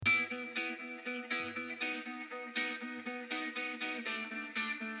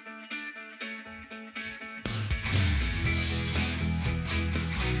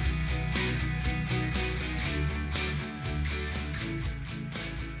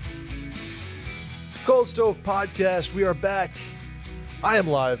Cold Stove Podcast. We are back. I am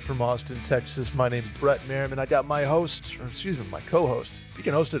live from Austin, Texas. My name is Brett Merriman. I got my my co-host. You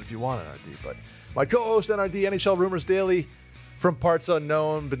can host it if you want, NRD, but my co-host, NRD, NHL Rumors Daily, from parts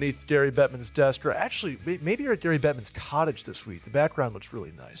unknown, beneath Gary Bettman's desk. Or actually, maybe you're at Gary Bettman's cottage this week. The background looks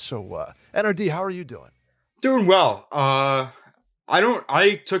really nice. So, NRD, how are you doing? Doing well.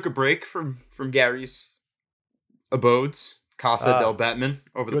 I took a break from Gary's abodes, Casa del Bettman,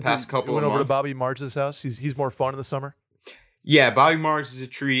 over the past couple of months. You went over to Bobby Marks' house? He's more fun in the summer? Yeah, Bobby Marks is a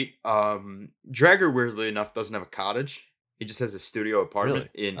treat. Dreger, weirdly enough, doesn't have a cottage. He just has a studio apartment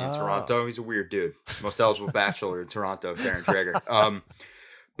in Toronto. He's a weird dude. Most eligible bachelor in Toronto, Darren Dreger.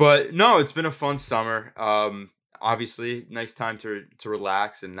 But no, it's been a fun summer. Obviously, nice time to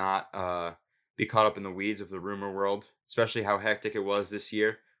relax and not be caught up in the weeds of the rumor world, especially how hectic it was this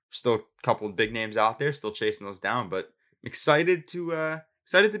year. Still a couple of big names out there, still chasing those down, but excited to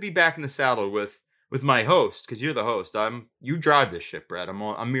be back in the saddle with my host, because you're the host. You drive this ship, Brett.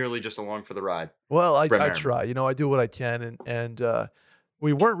 I'm merely just along for the ride. Well, I try. I do what I can, and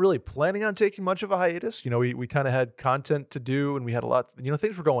we weren't really planning on taking much of a hiatus. We kind of had content to do, and we had a lot.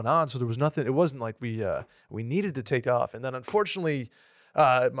 Things were going on, so there was nothing. It wasn't like we needed to take off. And then, unfortunately,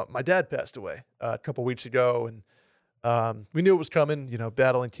 my dad passed away a couple weeks ago, and we knew it was coming.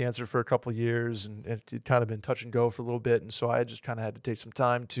 Battling cancer for a couple of years, and it kind of been touch and go for a little bit, and so I just kind of had to take some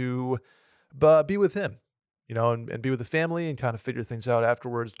time to be with him, and be with the family and kind of figure things out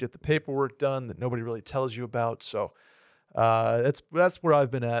afterwards, get the paperwork done that nobody really tells you about. So that's where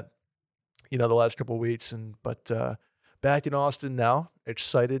I've been at, the last couple of weeks. But back in Austin now,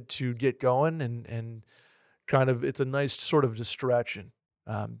 excited to get going, and kind of it's a nice sort of distraction,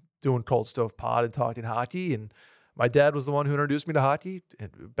 doing Cold Stove Pod and talking hockey. And my dad was the one who introduced me to hockey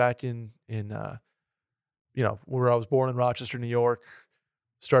back in where I was born in Rochester, New York.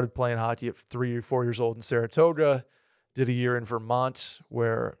 Started playing hockey at 3 or 4 years old in Saratoga. Did a year in Vermont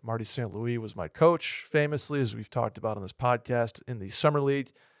where Marty St. Louis was my coach, famously, as we've talked about on this podcast, in the Summer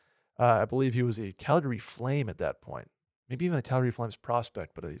League. I believe he was a Calgary Flame at that point. Maybe even a Calgary Flames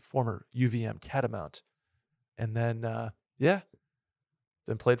prospect, but a former UVM Catamount. And then, then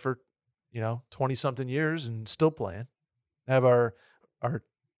played for, 20-something years and still playing. Have our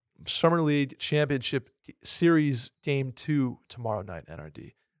Summer League Championship Series Game 2 tomorrow night,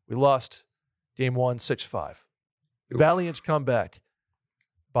 NRD. We lost Game 1, 6-5. Valiant comeback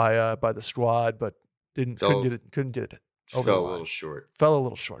by the squad, but couldn't get it over the line. Fell a little short. Fell a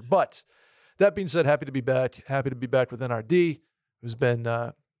little short. But that being said, happy to be back. Happy to be back with NRD, who's been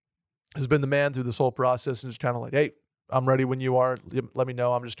the man through this whole process, and just kind of like, hey, I'm ready when you are. Let me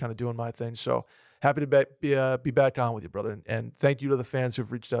know. I'm just kind of doing my thing. So happy to be back on with you, brother. And thank you to the fans who've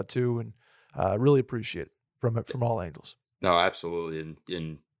reached out too, and really appreciate it from all angles. No, absolutely.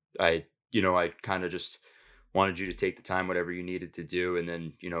 And I kind of just wanted you to take the time, whatever you needed to do. And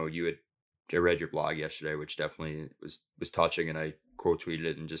then, I read your blog yesterday, which definitely was touching, and I quote tweeted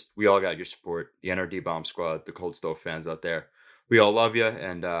it, and just, we all got your support. The NRD Bomb Squad, the Cold Stove fans out there. We all love you,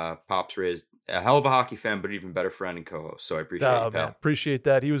 and Pop's raised a hell of a hockey fan, but even better friend and co-host. So I appreciate you, pal. Man, appreciate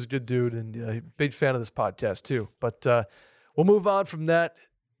that. He was a good dude, and a big fan of this podcast too. But we'll move on from that,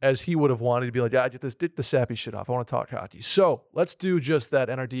 as he would have wanted to be like, get the sappy shit off. I want to talk hockey. So let's do just that,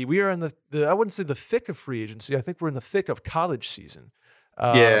 NRD. We are in the I wouldn't say the thick of free agency. I think we're in the thick of college season.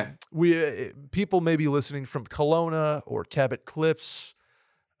 People may be listening from Kelowna or Cabot Cliffs,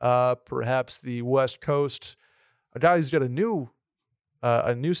 perhaps the West Coast. A guy who's got a new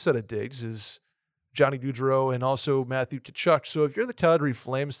set of digs is Johnny Gaudreau and also Matthew Tkachuk. So if you're the Calgary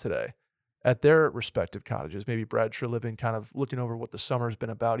Flames today, at their respective cottages, maybe Brad Treliving kind of looking over what the summer's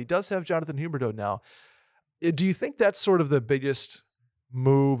been about. He does have Jonathan Huberdeau now. Do you think that's sort of the biggest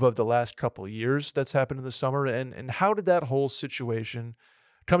move of the last couple of years that's happened in the summer? And how did that whole situation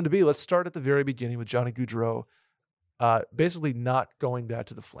come to be? Let's start at the very beginning with Johnny Gaudreau, basically not going back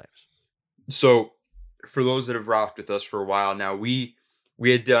to the Flames. So for those that have rocked with us for a while now, we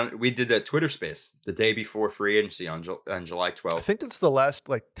did that Twitter space the day before free agency on July 12th. I think that's the last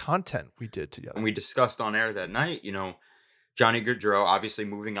content we did together. And we discussed on air that night, Johnny Gaudreau obviously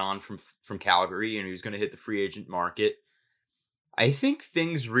moving on from Calgary, and he was going to hit the free agent market. I think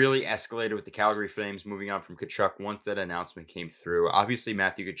things really escalated with the Calgary Flames moving on from Tkachuk once that announcement came through. Obviously,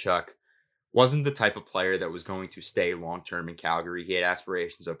 Matthew Tkachuk wasn't the type of player that was going to stay long-term in Calgary. He had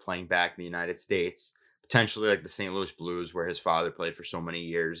aspirations of playing back in the United States, potentially like the St. Louis Blues, where his father played for so many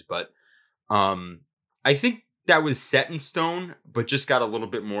years. But I think that was set in stone, but just got a little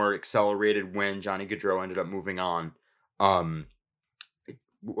bit more accelerated when Johnny Gaudreau ended up moving on.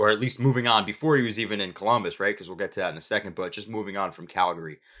 Or at least moving on before he was even in Columbus, right? Because we'll get to that in a second, but just moving on from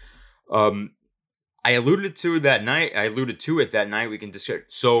Calgary. I alluded to it that night. We can discuss.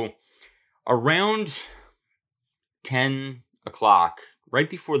 So around 10 o'clock, right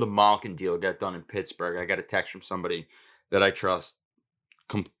before the Malkin deal got done in Pittsburgh, I got a text from somebody that I trust,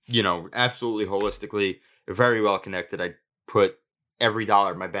 absolutely holistically, very well connected. I put every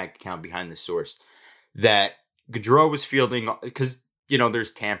dollar in my bank account behind the source that Gaudreau was fielding, because,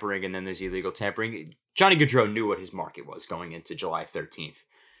 there's tampering and then there's illegal tampering. Johnny Gaudreau knew what his market was going into July 13th.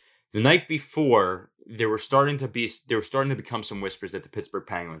 The night before, there were starting to become some whispers that the Pittsburgh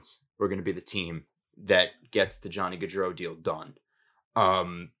Penguins were going to be the team that gets the Johnny Gaudreau deal done.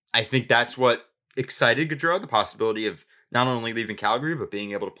 I think that's what excited Gaudreau, the possibility of not only leaving Calgary, but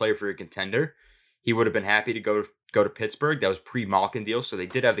being able to play for a contender. He would have been happy to go to Pittsburgh. That was pre-Malkin deal, so they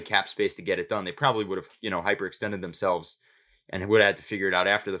did have the cap space to get it done. They probably would have, hyperextended themselves and would have had to figure it out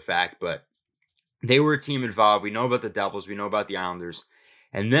after the fact, but they were a team involved. We know about the Devils. We know about the Islanders.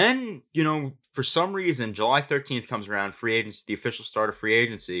 And then, for some reason, July 13th comes around, free agency, the official start of free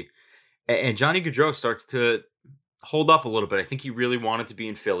agency, and Johnny Gaudreau starts to hold up a little bit. I think he really wanted to be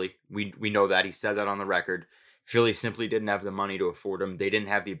in Philly. We know that. He said that on the record. Philly simply didn't have the money to afford him. They didn't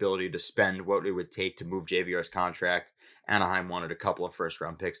have the ability to spend what it would take to move JVR's contract. Anaheim wanted a couple of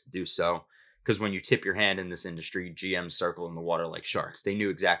first-round picks to do so, because when you tip your hand in this industry, GMs circle in the water like sharks. They knew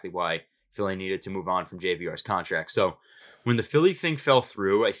exactly why Philly needed to move on from JVR's contract. So when the Philly thing fell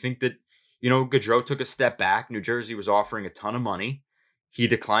through, I think that, Gaudreau took a step back. New Jersey was offering a ton of money. He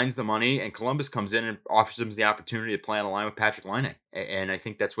declines the money, and Columbus comes in and offers him the opportunity to play on a line with Patrick Laine. And I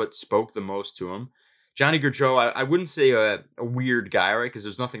think that's what spoke the most to him. Johnny Gaudreau, I wouldn't say a weird guy, right? Because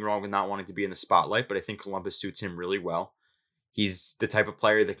there's nothing wrong with not wanting to be in the spotlight, but I think Columbus suits him really well. He's the type of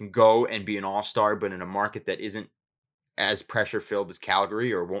player that can go and be an all-star, but in a market that isn't as pressure-filled as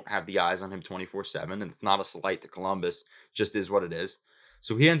Calgary, or won't have the eyes on him 24/7. And it's not a slight to Columbus, just is what it is.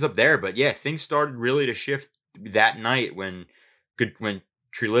 So he ends up there. But yeah, things started really to shift that night when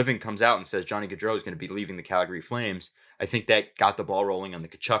Treliving comes out and says Johnny Gaudreau is going to be leaving the Calgary Flames. I think that got the ball rolling on the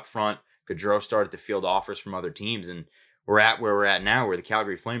Tkachuk front. Gaudreau started to field offers from other teams, and we're at where we're at now, where the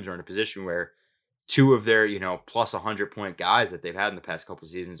Calgary Flames are in a position where two of their, plus 100-point guys that they've had in the past couple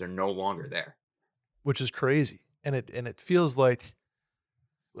of seasons are no longer there. Which is crazy. And it feels like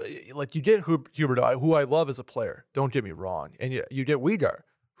you get Huberdeau, who I love as a player, don't get me wrong. And you get Weegar,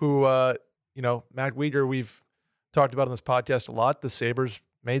 who, Matt Weegar, we've talked about on this podcast a lot. The Sabres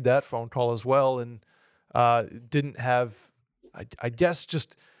made that phone call as well, and didn't have, I guess,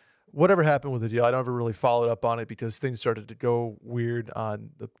 just whatever happened with the deal. I never really followed up on it because things started to go weird on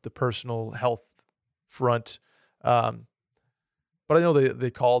the personal health front. But I know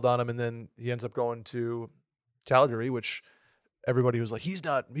they called on him, and then he ends up going to Calgary, which everybody was like, he's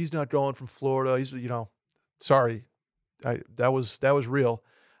not going from Florida. He's, sorry. That was real.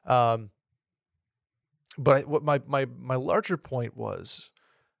 But what my larger point was,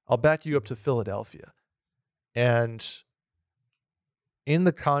 I'll back you up to Philadelphia. And in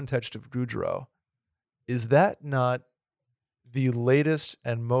the context of Gaudreau, is that not the latest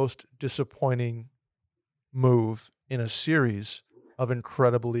and most disappointing move in a series of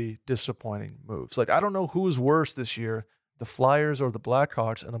incredibly disappointing moves? Like, I don't know who is worse this year, the Flyers or the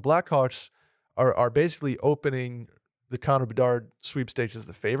Blackhawks. And the Blackhawks are basically opening the Connor Bedard sweepstakes as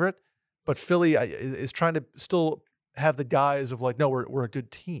the favorite. But Philly is trying to still have the guise of like, no, we're a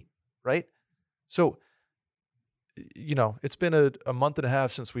good team, right? So, it's been a month and a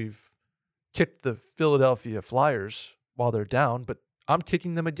half since we've kicked the Philadelphia Flyers while they're down, but I'm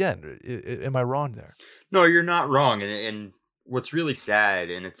kicking them again. Am I wrong there? No, you're not wrong. And what's really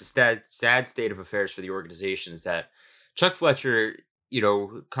sad, and it's a sad state of affairs for the organization, is that Chuck Fletcher,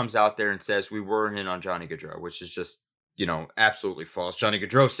 comes out there and says we weren't in on Johnny Gaudreau, which is just, absolutely false. Johnny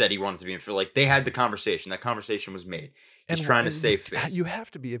Gaudreau said he wanted to be in Philly. Like, they had the conversation. That conversation was made. He's trying to save face. You have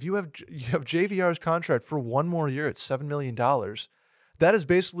to be. If you have JVR's contract for one more year at $7 million, that is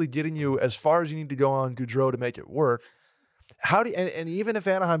basically getting you as far as you need to go on Gaudreau to make it work. How do you, and even if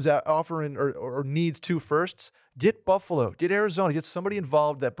Anaheim's offering or needs 2 firsts, get Buffalo, get Arizona, get somebody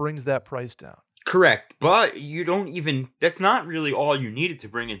involved that brings that price down. Correct, but that's not really all you needed to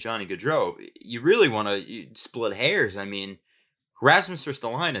bring in Johnny Gaudreau. You really want to split hairs. I mean, Rasmus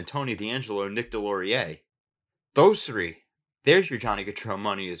Ristolainen, Tony DeAngelo, Nick Delorier, those 3, there's your Johnny Gaudreau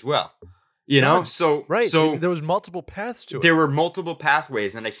money as well. So there was multiple paths to it. There were multiple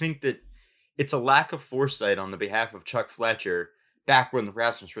pathways, and I think that it's a lack of foresight on the behalf of Chuck Fletcher back when the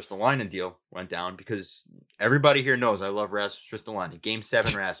Rasmus Ristolainen deal went down, because everybody here knows I love Rasmus Ristolainen. Game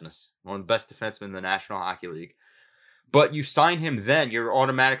 7 Rasmus, one of the best defensemen in the National Hockey League. But you sign him then, you're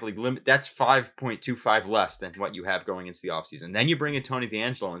automatically limit. That's 5.25 less than what you have going into the offseason. Then you bring in Tony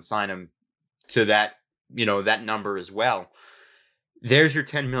DeAngelo and sign him to that, that number as well. There's your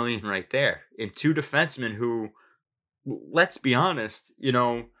 10 million right there. And two defensemen who, let's be honest,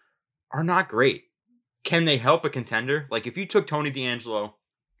 are not great. Can they help a contender? Like if you took Tony DeAngelo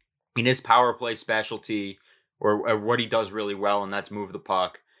in his power play specialty or what he does really well, and that's move the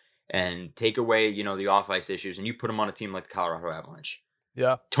puck and take away, the off ice issues, and you put him on a team like the Colorado Avalanche.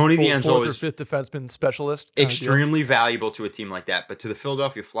 Yeah. Tony DeAngelo fourth or is fifth defenseman specialist. Extremely valuable to a team like that. But to the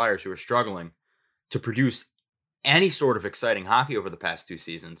Philadelphia Flyers, who are struggling to produce any sort of exciting hockey over the past 2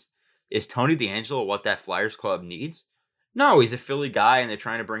 seasons, is Tony DeAngelo what that Flyers club needs? No, he's a Philly guy, and they're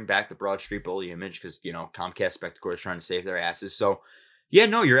trying to bring back the Broad Street Bully image because, Comcast Spectacor is trying to save their asses. So, yeah,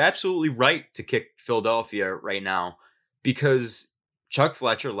 no, you're absolutely right to kick Philadelphia right now because Chuck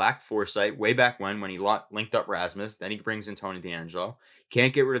Fletcher lacked foresight way back when he linked up Rasmus. Then he brings in Tony DeAngelo.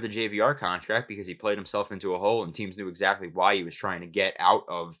 Can't get rid of the JVR contract because he played himself into a hole, and teams knew exactly why he was trying to get out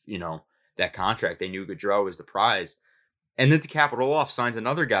of, that contract. They knew Gaudreau was the prize. And then to cap it all off, signs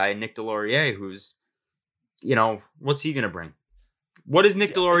another guy, Nick Delorier, who's, what's he going to bring? What does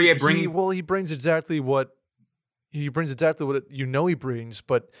Nick Delorier bring? He brings exactly what he brings,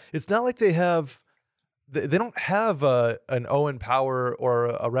 but it's not like they don't have an Owen Power or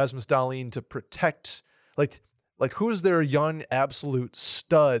a Rasmus Dahlin to protect. Like who's their young absolute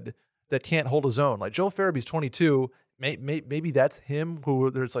stud that can't hold his own? Like Joel Farabee's 22. Maybe that's him. Who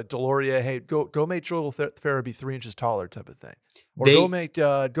there's like Delorier. Hey, go make Joel Farabee 3 inches taller, type of thing, or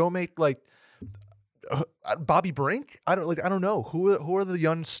go make like Bobby Brink. I don't know who are the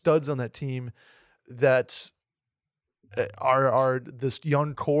young studs on that team that are this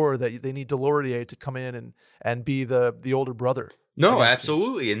young core that they need Delorier to come in and be the older brother. No,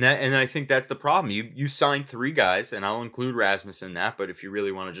 absolutely. And I think that's the problem. You signed 3 guys, and I'll include Rasmus in that, but if you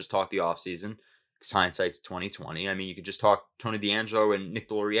really want to just talk the offseason, hindsight's 2020. I mean, you could just talk Tony DeAngelo and Nick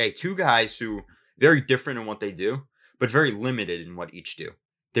Delorier, 2 guys who very different in what they do, but very limited in what each do.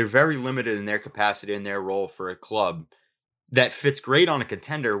 They're very limited in their capacity and their role for a club that fits great on a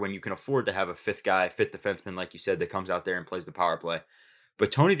contender when you can afford to have a fifth defenseman, like you said, that comes out there and plays the power play.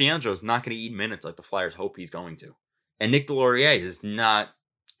 But Tony DeAngelo is not going to eat minutes like the Flyers hope he's going to. And Nick Delorier is not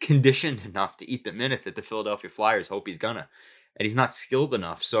conditioned enough to eat the minutes that the Philadelphia Flyers hope he's gonna. And he's not skilled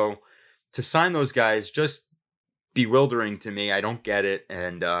enough. So to sign those guys, just bewildering to me. I don't get it.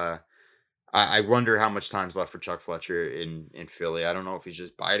 And I wonder how much time's left for Chuck Fletcher in Philly. I don't know if he's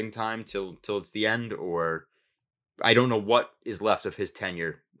just biding time till it's the end, or I don't know what is left of his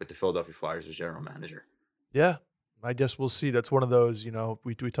tenure with the Philadelphia Flyers as general manager. Yeah, I guess we'll see. That's one of those,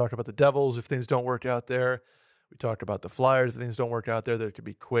 we talked about the Devils. If things don't work out there, we talked about the Flyers. If things don't work out there, there could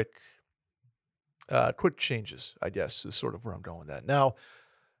be quick changes, I guess, is sort of where I'm going with that. Now,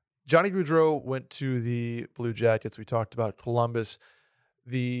 Johnny Gaudreau went to the Blue Jackets. We talked about Columbus.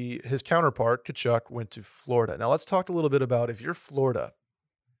 His counterpart, Tkachuk, went to Florida. Now, let's talk a little bit about, if you're Florida,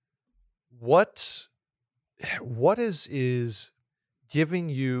 what is giving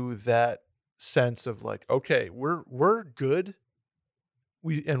you that sense of like, okay, we're good.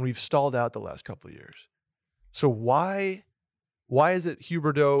 We've stalled out the last couple of years. So why is it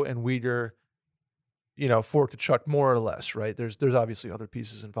Huberdeau and Weegar, for Tkachuk more or less, right? There's obviously other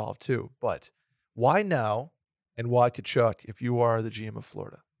pieces involved too, but why now and why Tkachuk if you are the GM of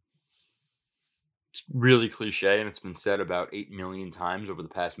Florida? It's really cliche, and it's been said about 8 million times over the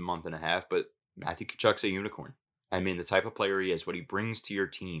past month and a half, but Matthew Tkachuk's a unicorn. I mean, the type of player he is, what he brings to your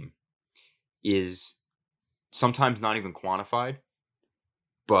team is sometimes not even quantified,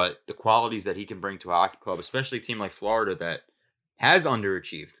 but the qualities that he can bring to a hockey club, especially a team like Florida that has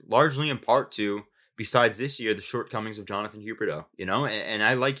underachieved, largely in part to, besides this year, the shortcomings of Jonathan Huberdeau, and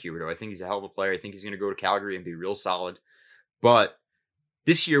I like Huberdeau. I think he's a hell of a player. I think he's going to go to Calgary and be real solid. But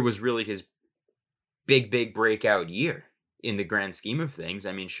this year was really his big breakout year in the grand scheme of things.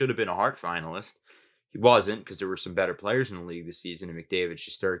 I mean, should have been a Hart finalist. He wasn't, because there were some better players in the league this season, and McDavid,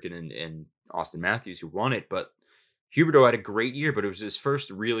 Shesterkin, and Austin Matthews who won it. But Huberdeau had a great year, but it was his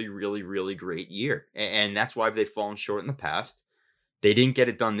first really, really, really great year. And that's why they've fallen short in the past. They didn't get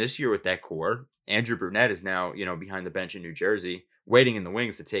it done this year with that core. Andrew Brunette is now, behind the bench in New Jersey, waiting in the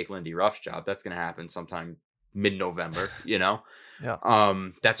wings to take Lindy Ruff's job. That's going to happen sometime mid-November, Yeah.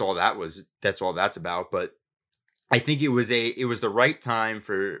 That's all that's about. But I think it was the right time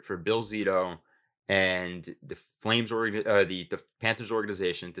for Bill Zito and the the Panthers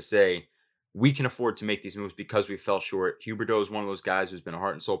organization to say, we can afford to make these moves because we fell short. Huberdeau is one of those guys who's been a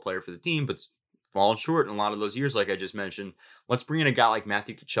heart and soul player for the team, but fallen short in a lot of those years, like I just mentioned. Let's bring in a guy like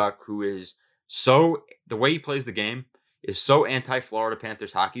Matthew Tkachuk, who is the way he plays the game is so anti-Florida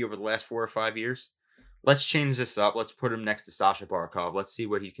Panthers hockey over the last 4 or 5 years. Let's change this up. Let's put him next to Sasha Barkov. Let's see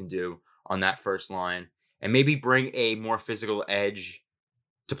what he can do on that first line and maybe bring a more physical edge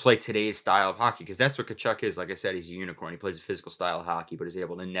to play today's style of hockey, because that's what Tkachuk is. Like I said, he's a unicorn. He plays a physical style of hockey, but is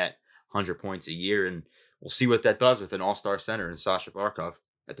able to net 100 points a year, and we'll see what that does with an all-star center and Sasha Barkov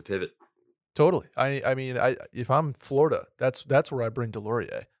at the pivot. Totally. I mean, if I'm Florida, that's where I bring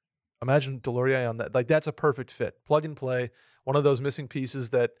Delorier. Imagine Delorier on that. Like, that's a perfect fit. Plug and play. One of those missing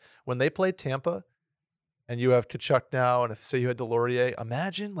pieces that when they played Tampa and you have Tkachuk now, and if say you had Delorier,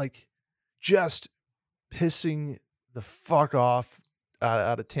 imagine like just pissing the fuck off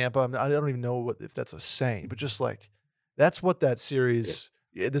out of Tampa. I mean, I don't even know if that's a saying, but just like that's what that series.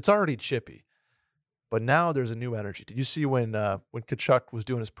 It's already chippy, but now there's a new energy. Did you see when Tkachuk was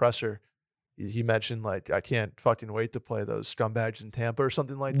doing his presser? He mentioned like, I can't fucking wait to play those scumbags in Tampa or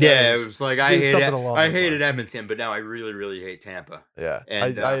something like that. Yeah, it was like I hated Edmonton, but now I really, really hate Tampa. Yeah,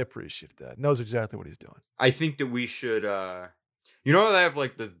 and I appreciate that. Knows exactly what he's doing. I think that we should, they have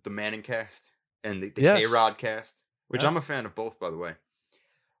like the Manning cast and the K-Rod cast, which I'm a fan of both, by the way.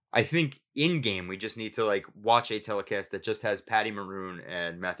 I think in game we just need to like watch a telecast that just has Patty Maroon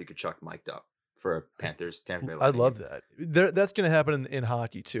and Matthew Tkachuk mic'd up for a Panthers Tampa Bay Lightning. I love that. That's going to happen in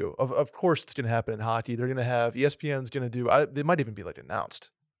hockey too. Of course, it's going to happen in hockey. They're going to have ESPN's going to do. They might even be like announced,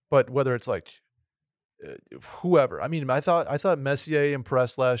 but whether it's like whoever. I mean, I thought Messier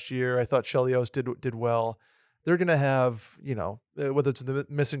impressed last year. I thought Chelios did well. They're going to have, whether it's the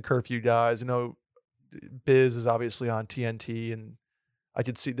missing curfew guys. Biz is obviously on TNT, and I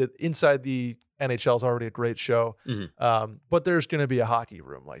could see that inside the NHL is already a great show. Mm-hmm. But there's going to be a hockey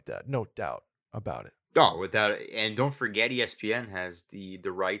room like that, no doubt about it. Oh, without it. And don't forget, ESPN has the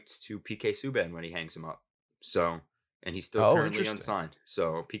rights to PK Subban when he hangs him up. So, and he's still currently unsigned.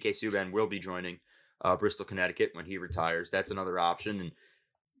 So PK Subban will be joining Bristol, Connecticut when he retires. That's another option. And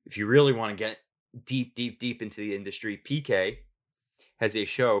if you really want to get deep into the industry, PK has a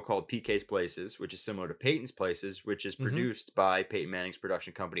show called PK's Places, which is similar to Peyton's Places, which is produced by Peyton Manning's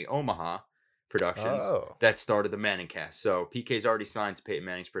production company, Omaha Productions, that started the Manning cast. So PK's already signed to Peyton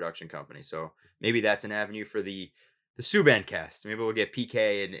Manning's production company. So maybe that's an avenue for the Subban cast. Maybe we'll get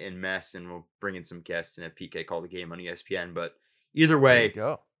PK and Mess, and we'll bring in some guests and have PK call the game on ESPN. But either way,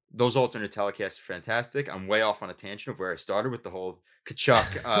 those alternate telecasts are fantastic. I'm way off on a tangent of where I started with the whole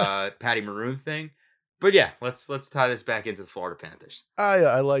Tkachuk, Patty Maroon thing. But yeah, let's tie this back into the Florida Panthers.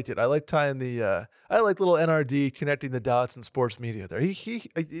 I like it. I like tying I like little NRD connecting the dots in sports media there.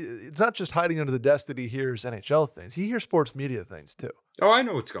 He it's not just hiding under the desk that he hears NHL things. He hears sports media things too. Oh, I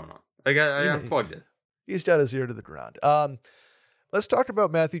know what's going on. I'm plugged in. He's got his ear to the ground. Let's talk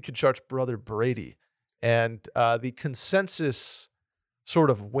about Matthew Tkachuk's brother Brady and the consensus sort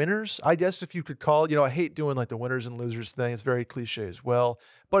of winners, I guess, if you could call it. I hate doing like the winners and losers thing. It's very cliche as well,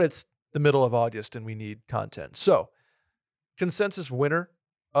 but it's the middle of August and we need content. So, consensus winner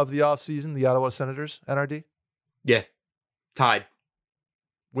of the offseason, the Ottawa Senators, NRD? Yeah. Tied.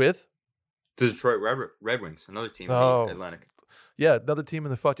 With? The Detroit Red Wings, another team in the Atlantic. Yeah, another team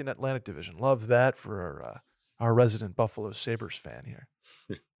in the fucking Atlantic Division. Love that for our resident Buffalo Sabres fan here.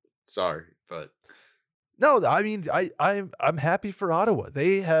 Sorry, but... No, I mean, I'm happy for Ottawa.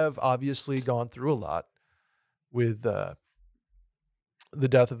 They have obviously gone through a lot with... the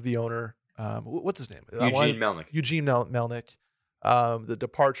death of the owner. What's his name? Eugene Melnyk. Eugene Melnyk. The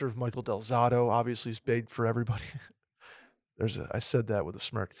departure of Michael Del Zotto obviously is big for everybody. I said that with a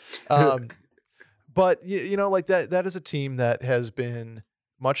smirk. But like that is a team that has been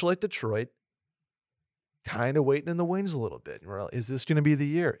much like Detroit, kind of waiting in the wings a little bit. Is this going to be the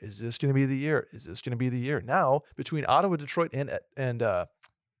year? Is this going to be the year? Is this going to be the year? Now, between Ottawa, Detroit, and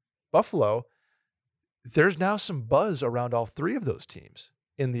Buffalo, there's now some buzz around all three of those teams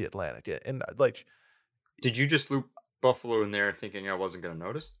in the Atlantic. And like, did you just loop Buffalo in there thinking I wasn't going to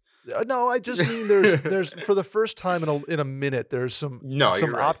notice? No, I just mean there's for the first time in a minute, there's some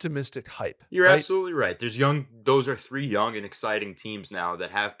optimistic hype. You're absolutely right. Those are three young and exciting teams now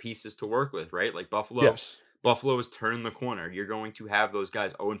that have pieces to work with, right? Like Buffalo. Yes. Buffalo has turned the corner. You're going to have those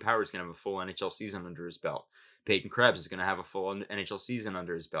guys. Owen Power is going to have a full NHL season under his belt. Peyton Krebs is going to have a full NHL season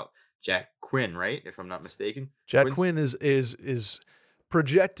under his belt. Jack Quinn, right? If I'm not mistaken. Jack Quinn is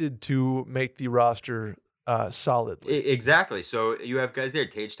projected to make the roster solidly. Exactly. So you have guys there.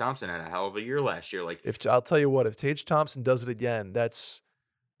 Tage Thompson had a hell of a year last year. Like, I'll tell you what, if Tage Thompson does it again, that's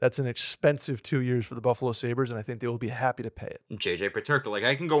an expensive 2 years for the Buffalo Sabres, and I think they will be happy to pay it. JJ Peterka, like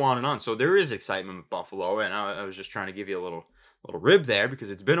I can go on and on. So there is excitement with Buffalo, and I was just trying to give you a little rib there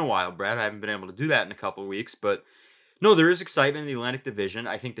because it's been a while, Brad. I haven't been able to do that in a couple of weeks, but no, there is excitement in the Atlantic Division.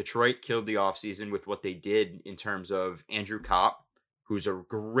 I think Detroit killed the offseason with what they did in terms of Andrew Kopp, who's a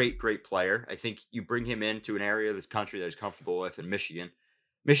great, great player. I think you bring him into an area of this country that he's comfortable with in Michigan.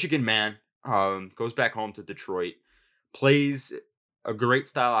 Michigan man, goes back home to Detroit, plays a great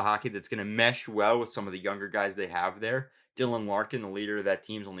style of hockey that's going to mesh well with some of the younger guys they have there. Dylan Larkin, the leader of that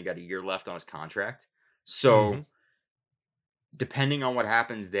team's only got a year left on his contract. Mm-hmm. So depending on what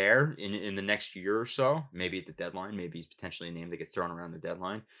happens there in the next year or so, maybe at the deadline, maybe he's potentially a name that gets thrown around the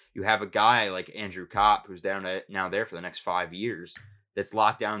deadline. You have a guy like Andrew Kopp, who's now there for the next 5 years, that's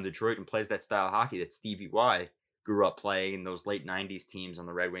locked down in Detroit and plays that style of hockey that Stevie Y grew up playing in those late 90s teams on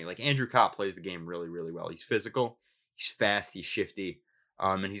the Red Wing. Like Andrew Kopp plays the game really, really well. He's physical, he's fast, he's shifty,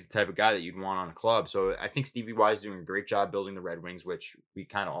 and he's the type of guy that you'd want on a club. So I think Stevie Y is doing a great job building the Red Wings, which we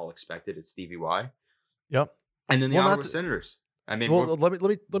kind of all expected at Stevie Y. Yep. And then the Ottawa Senators. I mean, well,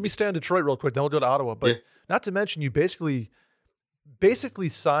 let me stay on Detroit real quick. Then we'll go to Ottawa. But not to mention, you basically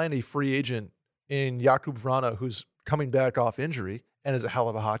signed a free agent in Jakub Vrana, who's coming back off injury and is a hell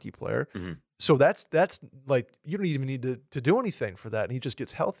of a hockey player. Mm-hmm. So that's like you don't even need to do anything for that, and he just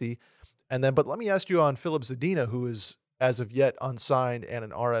gets healthy. And then, but let me ask you on Philip Zadina, who is as of yet unsigned and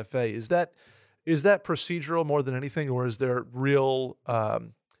an RFA. Is that procedural more than anything, or is there real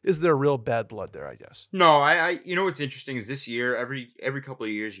bad blood there, I guess? No, I you know what's interesting is this year, every couple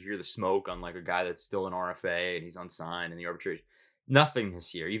of years you hear the smoke on like a guy that's still an RFA and he's unsigned and the arbitration. Nothing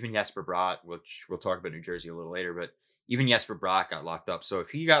this year. Even Jesper Bratt, which we'll talk about New Jersey a little later, but even Jesper Bratt got locked up. So if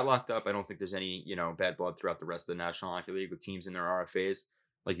he got locked up, I don't think there's any, bad blood throughout the rest of the National Hockey League with teams in their RFAs.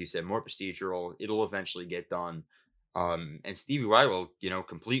 Like you said, more procedural. It'll eventually get done. And Stevie Y will,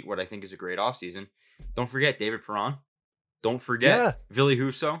 complete what I think is a great offseason. Don't forget David Perron. Don't forget Ville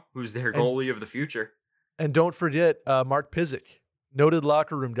Husso, who's their goalie of the future. And don't forget Mark Pysyk, noted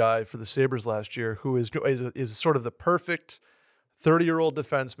locker room guy for the Sabres last year, who is sort of the perfect 30-year-old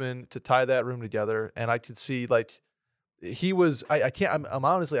defenseman to tie that room together. And I could see he was I'm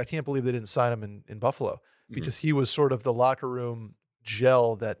honestly, I can't believe they didn't sign him in Buffalo, because he was sort of the locker room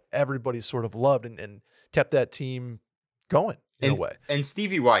gel that everybody sort of loved and kept that team going in a way. And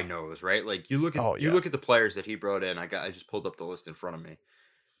Stevie Y knows, right? Like you look at the players that he brought in. I just pulled up the list in front of me.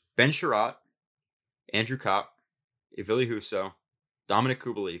 Ben Chiarot, Andrew Kopp, Ville Husso, Dominic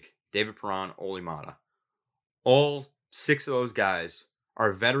Kubalik, David Perron, Olli Maatta. All 6 of those guys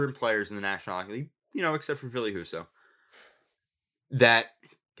are veteran players in the National Hockey League, except for Ville Husso, that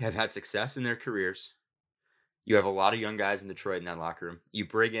have had success in their careers. You have a lot of young guys in Detroit in that locker room. You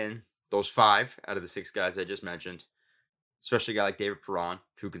bring in those 5 out of the 6 guys I just mentioned, especially a guy like David Perron,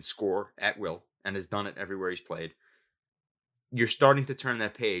 who can score at will and has done it everywhere he's played. You're starting to turn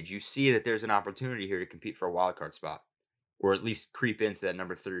that page. You see that there's an opportunity here to compete for a wild card spot, or at least creep into that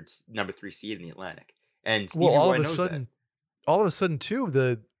number 3 seed in the Atlantic. And Stevie Y knows that. All of a sudden,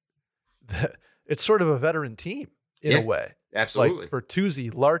 too, it's sort of a veteran team in a way. Absolutely. Like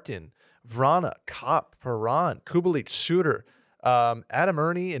Bertuzzi, Larkin, Vrana, Kopp, Perron, Kubalik, Suter, Adam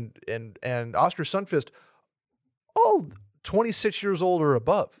Ernie, and Oscar Sundqvist, all 26 years old or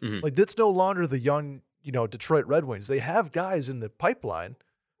above. Mm-hmm. Like, that's no longer the young, Detroit Red Wings. They have guys in the pipeline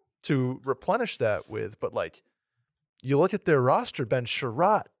to replenish that with, but you look at their roster: Ben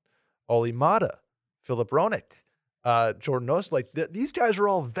Chiarot, Olli Maatta, Philip Hronek, Jordan Noss. These guys are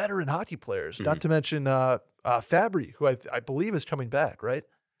all veteran hockey players. Mm-hmm. Not to mention Fabry, who I believe is coming back, right?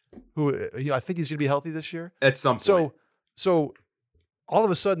 Who I think he's going to be healthy this year at some point. So all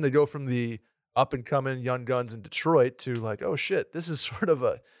of a sudden they go from the up and coming young guns in Detroit to oh shit, this is sort of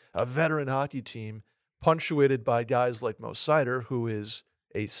a veteran hockey team punctuated by guys like Mo Seider, who is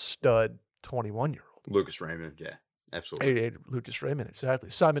a stud 21-year-old. Lucas Raymond, yeah, absolutely. Lucas Raymond, exactly.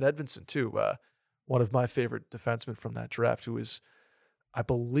 Simon Edvinsson too, one of my favorite defensemen from that draft, who is, I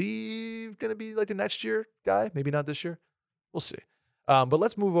believe, going to be a next year guy, maybe not this year. We'll see. But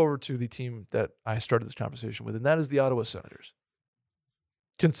let's move over to the team that I started this conversation with, and that is the Ottawa Senators.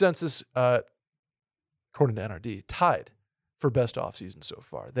 Consensus, according to NRD, tied for best offseason so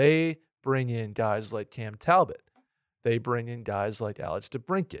far. They bring in guys like Cam Talbot. They bring in guys like Alex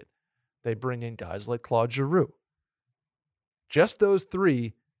DeBrincat. They bring in guys like Claude Giroux. Just those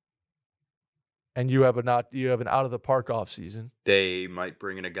 3, and you have an out of the park offseason. They might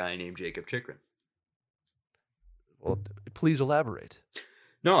bring in a guy named Jakob Chychrun. Well, please elaborate.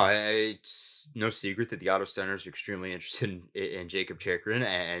 No, it's no secret that the Ottawa Senators are extremely interested in Jakob Chychrun,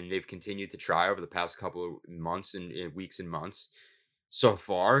 and they've continued to try over the past couple of months and weeks and months. So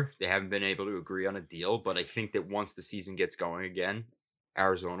far, they haven't been able to agree on a deal, but I think that once the season gets going again,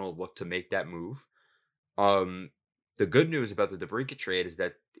 Arizona will look to make that move. The good news about the DeBrincat trade is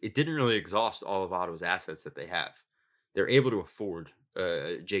that it didn't really exhaust all of Ottawa's assets that they have. They're able to afford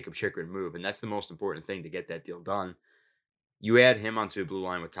Jakob Chychrun move, and that's the most important thing to get that deal done. You add him onto a blue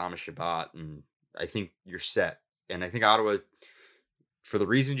line with Thomas Chabot, and I think you're set. And I think Ottawa, for the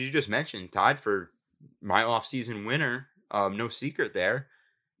reasons you just mentioned, tied for my offseason winner. No secret there.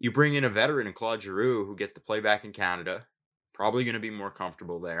 You bring in a veteran in Claude Giroux who gets to play back in Canada. Probably going to be more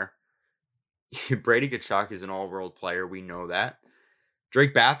comfortable there. Brady Tkachuk is an all-world player. We know that.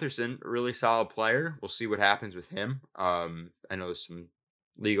 Drake Batherson, a really solid player. We'll see what happens with him. I know there's some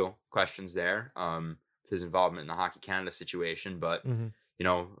legal questions there with his involvement in the Hockey Canada situation, but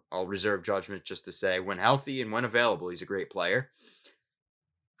I'll reserve judgment just to say when healthy and when available, he's a great player.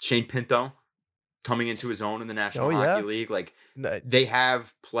 Shane Pinto coming into his own in the National Hockey League. Like, they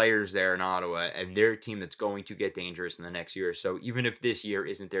have players there in Ottawa, and they're a team that's going to get dangerous in the next year. So even if this year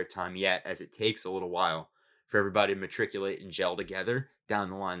isn't their time yet, as it takes a little while for everybody to matriculate and gel together, down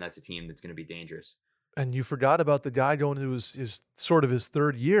the line, that's a team that's going to be dangerous. And you forgot about the guy going into his sort of his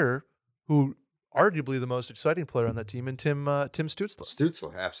third year, who arguably the most exciting player on that team, and Tim Stützle.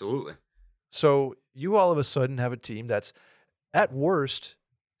 Stützle, absolutely. So you all of a sudden have a team that's, at worst,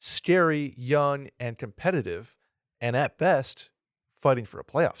 scary, young, and competitive, and at best, fighting for a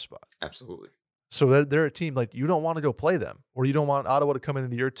playoff spot. Absolutely. So they're a team, like, you don't want to go play them, or you don't want Ottawa to come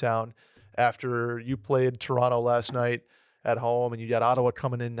into your town after you played Toronto last night at home, and you got Ottawa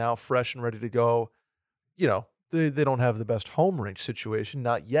coming in now fresh and ready to go. They don't have the best home rink situation,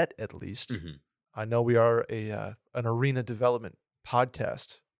 not yet at least. Mm-hmm. I know we are an arena development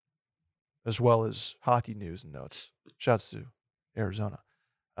podcast, as well as hockey news and notes. Shouts to Arizona.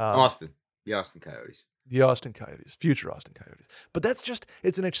 The Austin Coyotes. The Austin Coyotes, future Austin Coyotes. But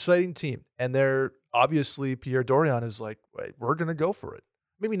it's an exciting team. And they're obviously, Pierre Dorion is like, wait, we're going to go for it.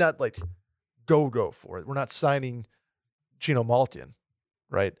 Maybe not like go for it. We're not signing Gino Malkin,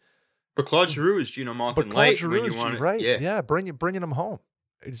 right? But Claude Giroux is Gino Malkin light when you want it. Right, yeah, bringing him home.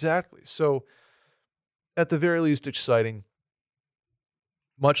 Exactly. So at the very least, exciting.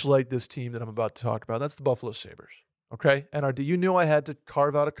 Much like this team that I'm about to talk about, that's the Buffalo Sabres. Okay, NRD, you knew I had to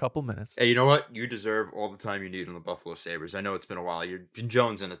carve out a couple minutes. Hey, you know what? You deserve all the time you need on the Buffalo Sabres. I know it's been a while. You're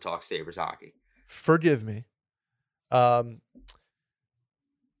jonesing to talk Sabres hockey. Forgive me. I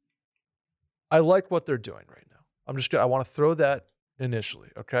like what they're doing right now. I want to throw that initially,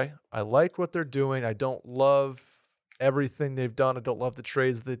 okay? I like what they're doing. I don't love everything they've done. I don't love the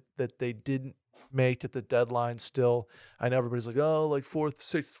trades that they didn't make at the deadline still. I know everybody's like, oh, like 4th,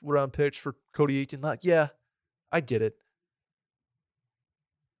 6th round picks for Cody Eakin. Like, yeah, I get it.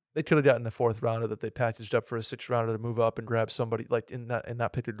 They could have gotten a 4th rounder that they packaged up for a 6th rounder to move up and grab somebody like and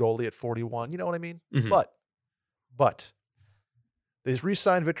not pick a goalie at 41. You know what I mean? Mm-hmm. But they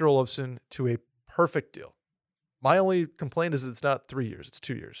re-signed Victor Olofsson to a perfect deal. My only complaint is that it's not 3 years; it's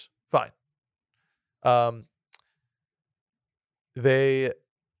 2 years. Fine. They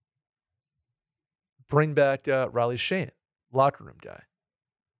bring back Riley Shane, locker room guy.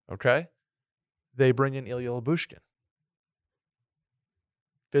 Okay. They bring in Ilya Lyubushkin.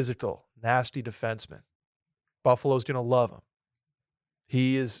 Physical, nasty defenseman. Buffalo's going to love him.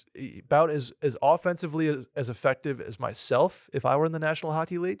 He is about as offensively as effective as myself if I were in the National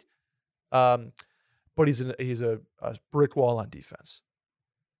Hockey League. But he's a brick wall on defense.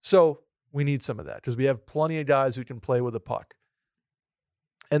 So we need some of that because we have plenty of guys who can play with a puck.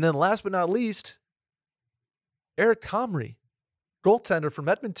 And then last but not least, Eric Comrie, goaltender from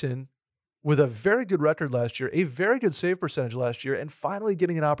Edmonton, with a very good record last year, a very good save percentage last year, and finally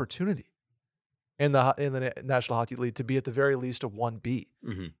getting an opportunity in the National Hockey League to be at the very least a 1B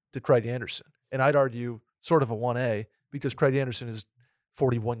to Craig Anderson. And I'd argue sort of a 1A because Craig Anderson is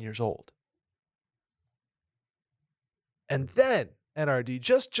 41 years old. And then, NRD,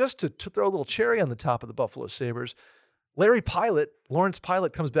 just to throw a little cherry on the top of the Buffalo Sabres, Lawrence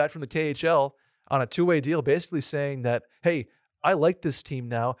Pilot comes back from the KHL on a 2-way deal, basically saying that, hey, I like this team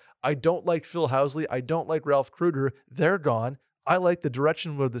now. I don't like Phil Housley. I don't like Ralph Kruger. They're gone. I like the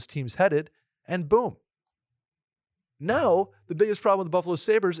direction where this team's headed. And boom. Now, the biggest problem with the Buffalo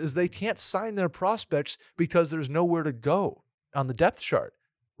Sabres is they can't sign their prospects because there's nowhere to go on the depth chart.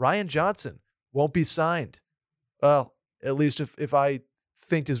 Ryan Johnson won't be signed. Well, at least if I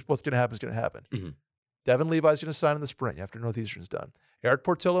think is what's going to happen is going to happen. Mm-hmm. Devin Levi's going to sign in the spring after Northeastern's done. Eric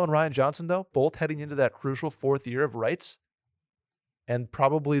Portillo and Ryan Johnson, though, both heading into that crucial 4th year of rights. And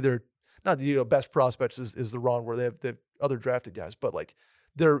probably they're not best prospects is the wrong word. They have other drafted guys, but like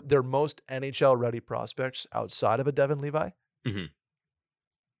they're most NHL ready prospects outside of a Devin Levi. Mm-hmm.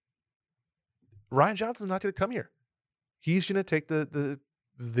 Ryan Johnson's not going to come here. He's going to take the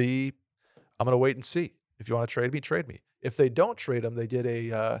I'm going to wait and see. If you want to trade me. If they don't trade him, they get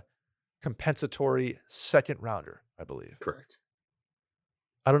a compensatory 2nd rounder, I believe. Correct.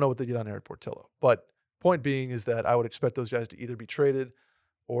 I don't know what they get on Eric Portillo, but point being is that I would expect those guys to either be traded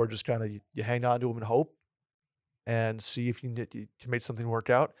or just kind of you hang on to them and hope. and see if you can make something work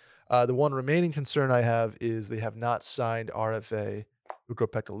out. The one remaining concern I have is they have not signed RFA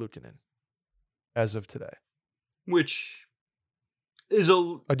Ukko-Pekka Luukkonen as of today. Which is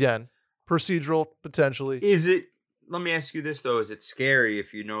again, procedural, potentially. Is it, let me ask you this, though. Is it scary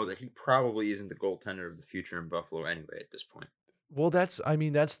if you know that he probably isn't the goaltender of the future in Buffalo anyway at this point? Well, that's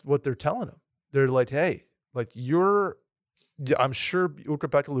what they're telling him. They're like, hey, like I'm sure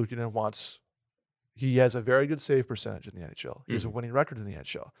Ukko-Pekka Luukkonen he has a very good save percentage in the NHL. He has a winning record in the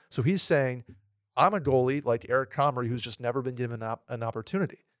NHL. So he's saying, I'm a goalie like Eric Comrie, who's just never been given an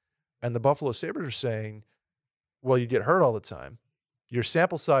opportunity. And the Buffalo Sabres are saying, well, you get hurt all the time. Your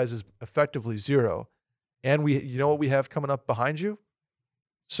sample size is effectively 0. And you know what we have coming up behind you?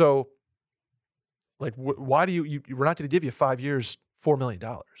 So, like, why do we're not going to give you 5 years, $4 million.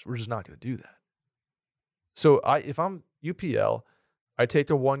 We're just not going to do that. So if I'm UPL, I take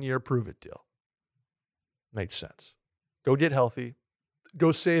a 1-year prove-it deal. Makes sense. Go get healthy.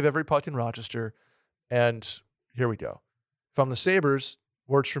 Go save every puck in Rochester. And here we go. If I'm the Sabres,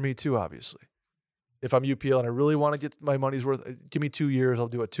 works for me too, obviously. If I'm UPL and I really want to get my money's worth, give me 2 years. I'll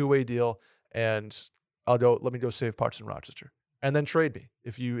do a 2-way deal, and let me go save pucks in Rochester. And then trade me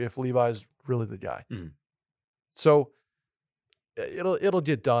if Levi's really the guy. So it'll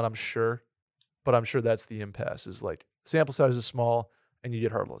get done, I'm sure. But I'm sure that's the impasse, is like sample size is small and you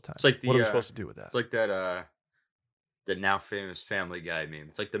get hurt all the time. It's like what are we supposed to do with that? It's like that the now famous Family Guy meme.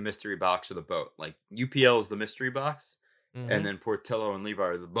 It's like the mystery box of the boat. Like UPL is the mystery box, and then Portillo and Levi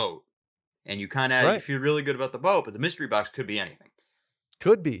are the boat. And you kind of you feel really good about the boat, but the mystery box could be anything.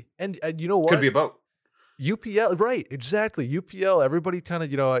 Could be. And you know what? Could be a boat. UPL, right, exactly. UPL, everybody kind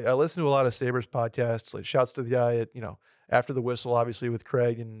of, I listen to a lot of Sabres podcasts, like shouts to the guy at, After the Whistle, obviously, with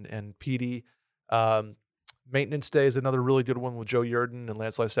Craig and PD. Maintenance Day is another really good one with Joe Yerdon and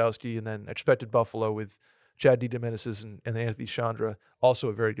Lance Lysowski, and then Expected Buffalo with Chad DiDomenicis and Anthony Chandra, also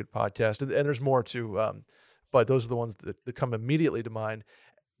a very good podcast. And there's more too, but those are the ones that come immediately to mind.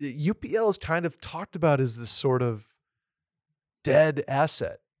 UPL is kind of talked about as this sort of dead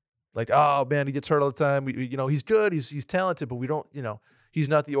asset. Like, oh man, he gets hurt all the time. He's good, he's talented, but we don't, he's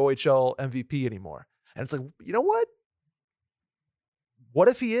not the OHL MVP anymore. And it's like, you know what? What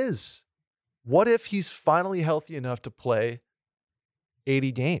if he is? What if he's finally healthy enough to play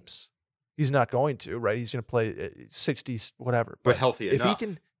 80 games? He's not going to, right? He's going to play 60, whatever. But healthy enough.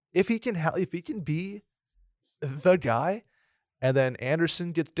 If he can be the guy, and then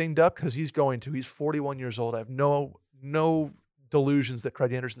Anderson gets dinged up, because he's going to. He's 41 years old. I have no delusions that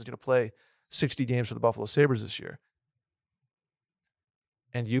Craig Anderson's going to play 60 games for the Buffalo Sabres this year.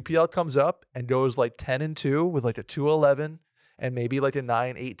 And UPL comes up and goes like 10-2 with like a 211 and maybe like a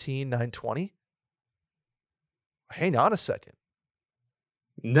 918, 920. Hang on a second.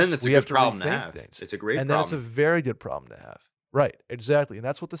 And then it's a good problem to have. It's a great problem. And then it's a very good problem to have. Right, exactly. And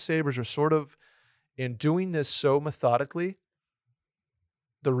that's what the Sabres are sort of, in doing this so methodically,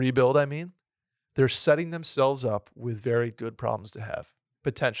 the rebuild, they're setting themselves up with very good problems to have,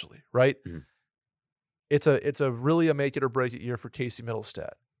 potentially, right? It's a really a make it or break it year for Casey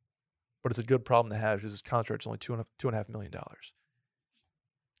Middlestat, but it's a good problem to have because his contract's only $2.5 million.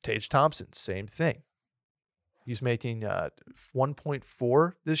 Tage Thompson, same thing. He's making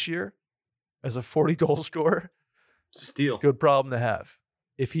 1.4 this year as a 40-goal scorer. It's a steal. Good problem to have.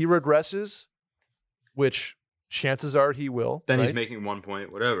 If he regresses, which chances are he will. Then he's making 1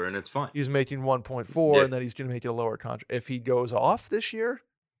 point whatever, and it's fine. He's making 1.4, and then he's going to make it a lower contract. If he goes off this year,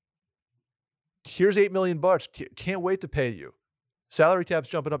 here's $8 million. Can't wait to pay you. Salary cap's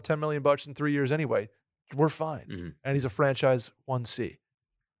jumping up $10 million in 3 years anyway. We're fine. And he's a franchise 1C.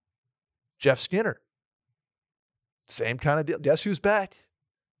 Jeff Skinner, same kind of deal. Guess who's back?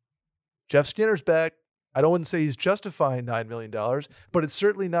 Jeff Skinner's back. I wouldn't say he's justifying $9 million, but it's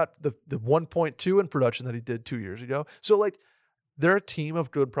certainly not the 1.2 in production that he did 2 years ago. So, like, they're a team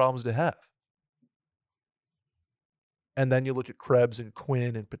of good problems to have. And then you look at Krebs and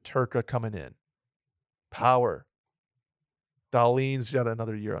Quinn and Peterka coming in. Power. Dahlin's got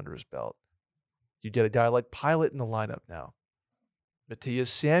another year under his belt. You get a guy like Pilot in the lineup now.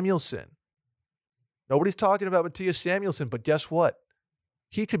 Matthias Samuelsson. Nobody's talking about Matthias Samuelsson, but guess what?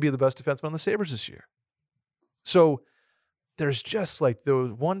 He could be the best defenseman on the Sabres this year. So there's just like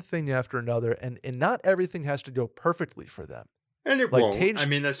those one thing after another, and not everything has to go perfectly for them. And it like won't. Tage,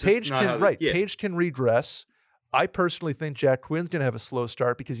 that's just not how they, Tage can regress. I personally think Jack Quinn's going to have a slow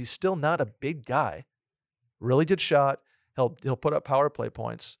start because he's still not a big guy. Really good shot. He'll put up power play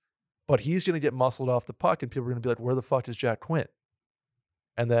points, but he's going to get muscled off the puck, and people are going to be like, where the fuck is Jack Quinn?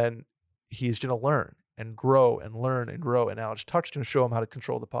 And then he's going to learn and grow and learn and grow, and Alex Tuch's going to show him how to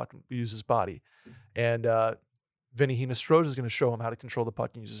control the puck and use his body. And Vinny Hinostroza is going to show him how to control the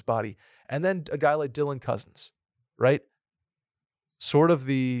puck and use his body. And then a guy like Dylan Cousins, right? Sort of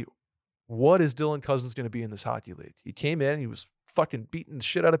what is Dylan Cousins going to be in this hockey league? He came in, he was fucking beating the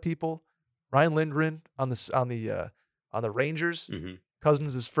shit out of people. Ryan Lindgren on the Rangers. Mm-hmm.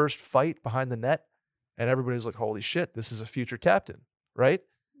 Cousins' first fight behind the net, and everybody's like, "Holy shit, this is a future captain," right?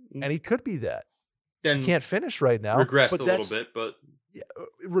 And he could be that. Then he can't finish right now. Regressed a little bit, but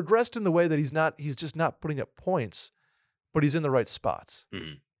regressed in the way that he's just not putting up points, but he's in the right spots,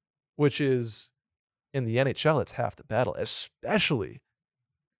 which is in the NHL. It's half the battle, especially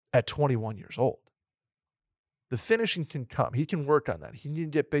at 21 years old. The finishing can come. He can work on that. He can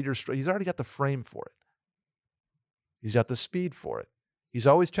get bigger. He's already got the frame for it. He's got the speed for it. He's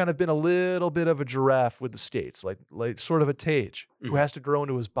always kind of been a little bit of a giraffe with the skates, like sort of a Tage, who has to grow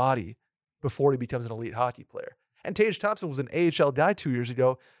into his body before he becomes an elite hockey player. And Tage Thompson was an AHL guy 2 years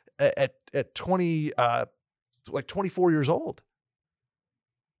ago at 24 years old.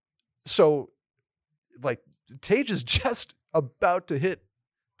 So, like, Tage is just about to hit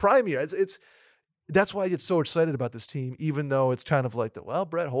prime year. That's why I get so excited about this team, even though it's kind of like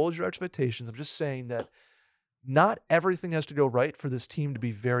Brett, hold your expectations. I'm just saying that not everything has to go right for this team to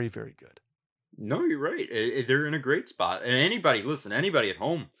be very, very good. No, you're right. They're in a great spot. And anybody at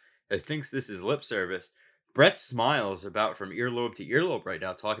home that thinks this is lip service, Brett smiles about from earlobe to earlobe right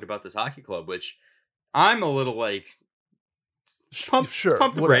now talking about this hockey club, which I'm a little like, pump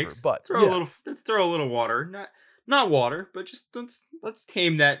the brakes, but let's throw a little water. Not water, but just let's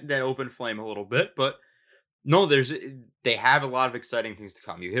tame that open flame a little bit. But no, they have a lot of exciting things to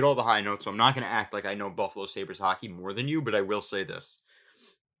come. You hit all the high notes, so I'm not going to act like I know Buffalo Sabres hockey more than you, but I will say this.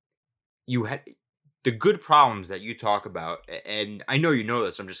 You had the good problems that you talk about, and I know you know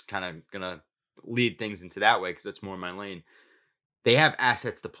this, I'm just kind of going to lead things into that way because that's more my lane. They have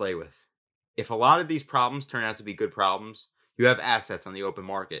assets to play with. If a lot of these problems turn out to be good problems, you have assets on the open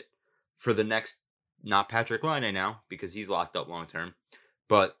market for the next, not Patrick Laine now, because he's locked up long term,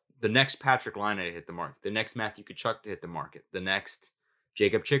 but the next Patrick Laine to hit the market, the next Matthew Tkachuk to hit the market, the next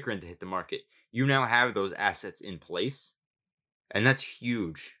Jacob Chychrun to hit the market. You now have those assets in place, and that's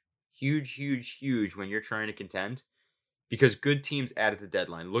huge. Huge, huge, huge when you're trying to contend, because good teams add at the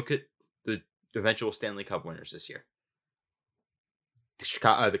deadline. Look at the eventual Stanley Cup winners this year.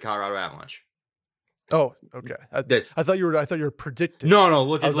 The Colorado Avalanche. Oh, okay. I thought you were predicting. No.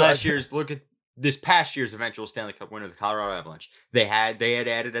 Look at this past year's eventual Stanley Cup winner, the Colorado Avalanche. They had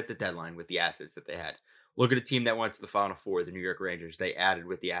added at the deadline with the assets that they had. Look at a team that went to the Final Four, the New York Rangers. They added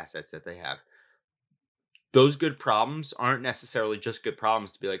with the assets that they have. Those good problems aren't necessarily just good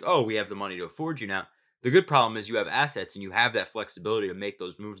problems to be like, oh, we have the money to afford you now. The good problem is you have assets and you have that flexibility to make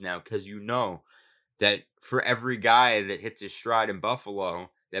those moves now because you know that for every guy that hits his stride in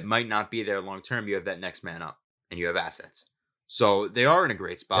Buffalo that might not be there long term, you have that next man up and you have assets. So they are in a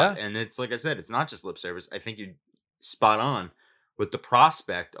great spot. Yeah. And it's like I said, it's not just lip service. I think you're spot on with the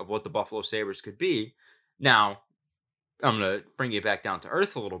prospect of what the Buffalo Sabres could be. Now, I'm going to bring you back down to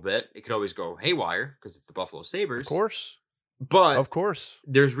earth a little bit. It could always go haywire because it's the Buffalo Sabres. Of course. But of course,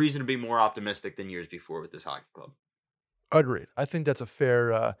 there's reason to be more optimistic than years before with this hockey club. Agreed. I think that's a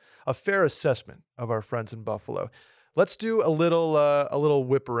fair assessment of our friends in Buffalo. Let's do a little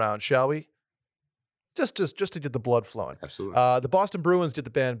whip around, shall we? Just to get the blood flowing. Absolutely. The Boston Bruins get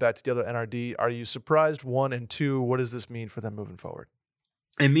the band back together, NRD. Are you surprised? 1 and 2. What does this mean for them moving forward?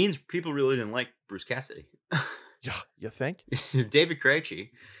 It means people really didn't like Bruce Cassidy. Yeah, you think? David Krejci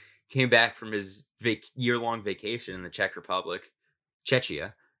came back from his year-long vacation in the Czech Republic,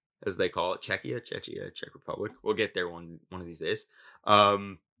 Czechia, as they call it, Czechia, Czech Republic. We'll get there one of these days.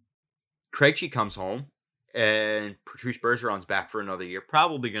 Krejci comes home, and Patrice Bergeron's back for another year.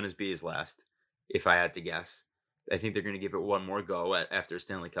 Probably going to be his last, if I had to guess. I think they're going to give it one more go after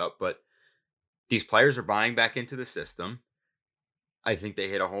Stanley Cup. But these players are buying back into the system. I think they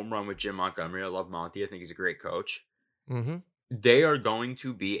hit a home run with Jim Montgomery. I love Monty. I think he's a great coach. Mm-hmm. They are going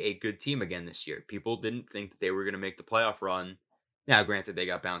to be a good team again this year. People didn't think that they were going to make the playoff run. Now, granted, they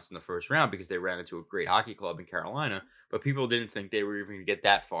got bounced in the first round because they ran into a great hockey club in Carolina, but people didn't think they were even going to get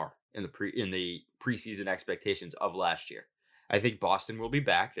that far in the preseason expectations of last year. I think Boston will be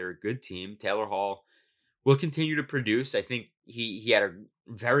back. They're a good team. Taylor Hall will continue to produce. I think he had a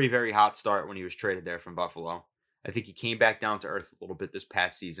very, very hot start when he was traded there from Buffalo. I think he came back down to earth a little bit this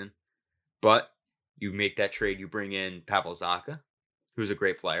past season. But you make that trade, you bring in Pavel Zacha, who's a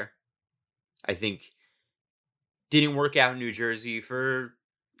great player. I think didn't work out in New Jersey for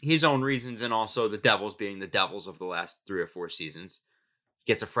his own reasons and also the Devils being the Devils of the last 3 or 4 seasons.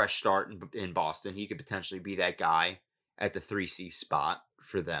 Gets a fresh start in Boston. He could potentially be that guy at the 3C spot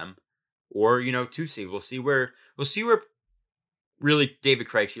for them. or 2 seed. We'll see where really David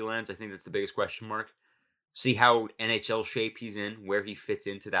Krejci lands. I think that's the biggest question mark. See how NHL shape he's in, where he fits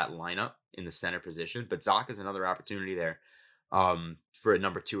into that lineup in the center position. But Zach is another opportunity there for a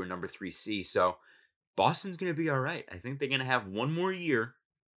number 2 or number 3 C. So Boston's going to be all right. I think they're going to have one more year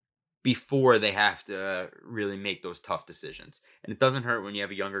before they have to really make those tough decisions. And it doesn't hurt when you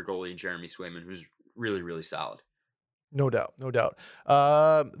have a younger goalie, Jeremy Swayman, who's really, really solid. No doubt. No doubt.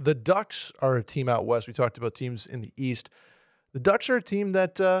 The Ducks are a team out west. We talked about teams in the East. The Ducks are a team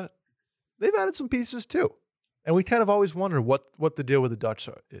that they've added some pieces too. And we kind of always wonder what the deal with the Ducks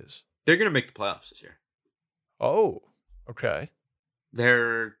is. They're going to make the playoffs this year. Oh, okay. They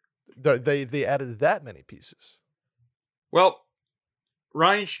added that many pieces. Well,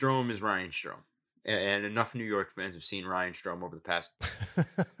 Ryan Strome is Ryan Strome. And enough New York fans have seen Ryan Strome over the past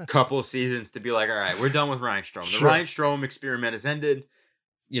couple of seasons to be like, all right, we're done with Ryan Strome. The Ryan Strome experiment has ended.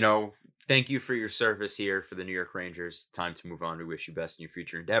 Thank you for your service here for the New York Rangers. Time to move on. We wish you best in your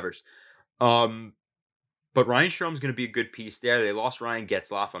future endeavors. But Ryan Strome's going to be a good piece there. They lost Ryan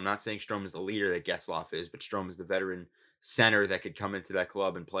Getzlaf. I'm not saying Strome is the leader that Getzlaf is, but Strome is the veteran center that could come into that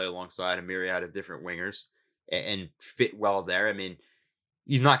club and play alongside a myriad of different wingers and fit well there. I mean,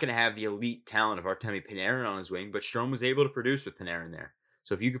 he's not going to have the elite talent of Artemi Panarin on his wing, but Strome was able to produce with Panarin there.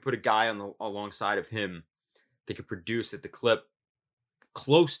 So if you could put a guy alongside of him that could produce at the clip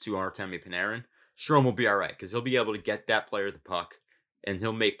close to Artemi Panarin, Strome will be all right because he'll be able to get that player the puck and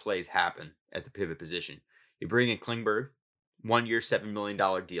he'll make plays happen at the pivot position. You bring in Klingberg, 1 year, $7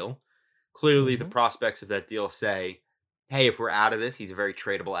 million deal. Clearly, the prospects of that deal say, hey, if we're out of this, he's a very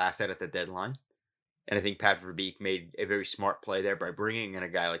tradable asset at the deadline. And I think Pat Verbeek made a very smart play there by bringing in a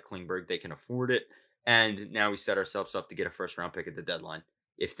guy like Klingberg. They can afford it. And now we set ourselves up to get a first-round pick at the deadline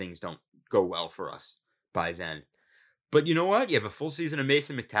if things don't go well for us by then. But you know what? You have a full season of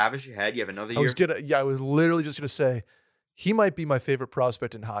Mason McTavish ahead. You have another year. I was literally just going to say, he might be my favorite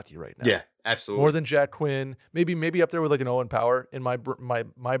prospect in hockey right now. Yeah, absolutely. More than Jack Quinn. Maybe up there with like an Owen Power in my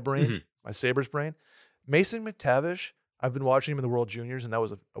brain, my Sabres brain. Mason McTavish, I've been watching him in the World Juniors, and that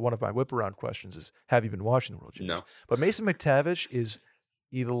was one of my whip around questions is, have you been watching the World Juniors? No. But Mason McTavish is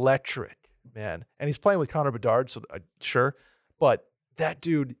electric, man. And he's playing with Connor Bedard, so sure. But that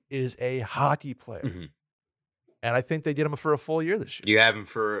dude is a hockey player. Mm-hmm. And I think they get him for a full year this year. You have him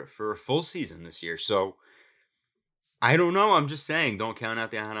for a full season this year. So I don't know. I'm just saying, don't count out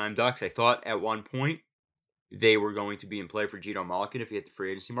the Anaheim Ducks. I thought at one point they were going to be in play for Geno Malkin if he hit the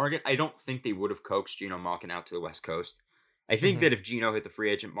free agency market. I don't think they would have coaxed Geno Malkin out to the West Coast. I think that if Geno hit the free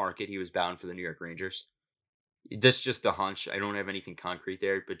agent market, he was bound for the New York Rangers. That's just a hunch. I don't have anything concrete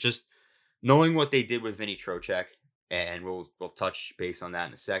there, but just knowing what they did with Vinny Trocheck, and we'll touch base on that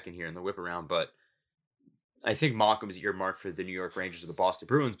in a second here in the whip around, but I think Malkin was earmarked for the New York Rangers or the Boston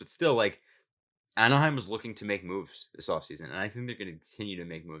Bruins, but still, like, Anaheim was looking to make moves this offseason, and I think they're going to continue to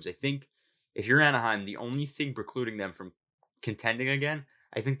make moves. I think if you're Anaheim, the only thing precluding them from contending again,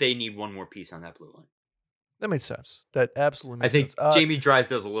 I think they need one more piece on that blue line. That makes sense. That absolutely makes sense. I think Jamie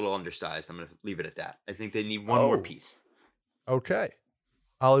Drysdale's a little undersized. I'm going to leave it at that. I think they need one more piece. Okay.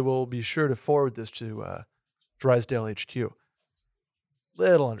 Ollie will be sure to forward this to Drysdale HQ.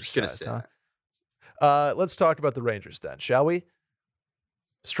 Little undersized, huh? Let's talk about the Rangers then, shall we?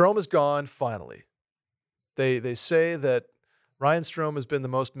 Strome is gone, finally. They say that Ryan Strome has been the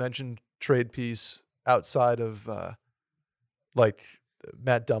most mentioned trade piece outside of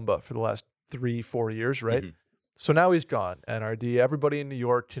Matt Dumba for the last 3-4 years, right? Mm-hmm. So now he's gone. NRD, everybody in New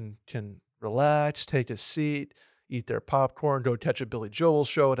York can relax, take a seat, eat their popcorn, go catch a Billy Joel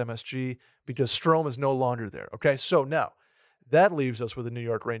show at MSG because Strome is no longer there. Okay, so now that leaves us with a New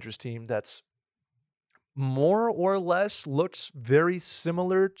York Rangers team that's more or less looks very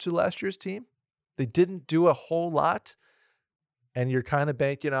similar to last year's team. They didn't do a whole lot, and you're kind of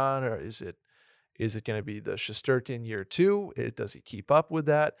banking on, or is it going to be the Shesterkin year 2? Does he keep up with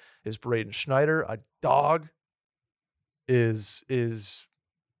that? Is Braden Schneider a dog? Is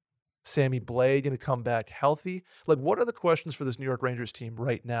Sammy Blais going to come back healthy? Like, what are the questions for this New York Rangers team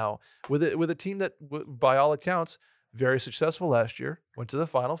right now with a team that, by all accounts, very successful last year, went to the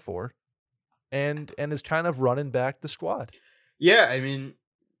Final Four, and is kind of running back the squad? Yeah, I mean,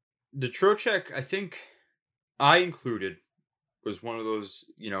 the Trocheck, I think I included, was one of those,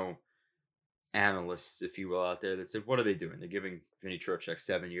 analysts, if you will, out there that said, what are they doing? They're giving Vinny Trocheck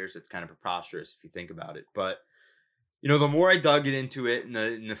 7 years. It's kind of preposterous if you think about it. But, the more I dug into it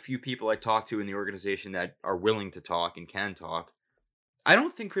and the few people I talked to in the organization that are willing to talk and can talk, I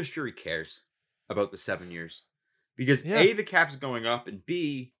don't think Chris Drury cares about the 7 years. Because A, the cap's going up, and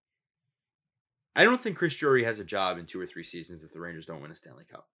B, I don't think Chris Drury has a job in 2 or 3 seasons if the Rangers don't win a Stanley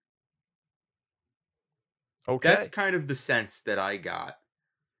Cup. Okay. That's kind of the sense that I got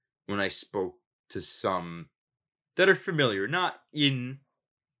when I spoke to some that are familiar, not in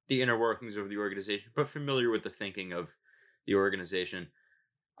the inner workings of the organization, but familiar with the thinking of the organization.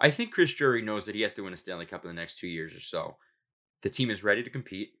 I think Chris Drury knows that he has to win a Stanley Cup in the next 2 years or so. The team is ready to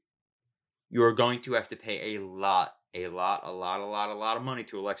compete. You are going to have to pay a lot of money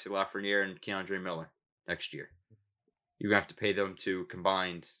to Alexi Lafreniere and Keandre Miller next year. You have to pay them to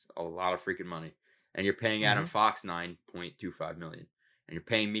combined a lot of freaking money. And you're paying Adam Fox $9.25 million. And you're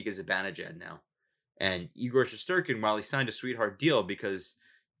paying Mika Zibanejad now. And Igor Shesterkin, while he signed a sweetheart deal because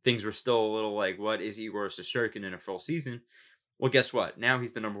things were still a little like, what is Igor Shesterkin in a full season? Well, guess what? Now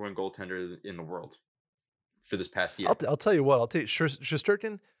he's the number one goaltender in the world for this past year. I'll tell you what. I'll tell you,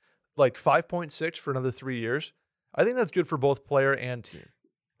 Shesterkin, like 5.6 for another 3 years. I think that's good for both player and team.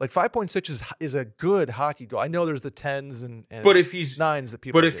 Like 5.6 is a good hockey goal. I know there's the 10s and but if he's 9s that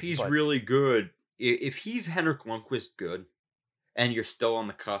people. But if he's really good, if he's Henrik Lundqvist good, and you're still on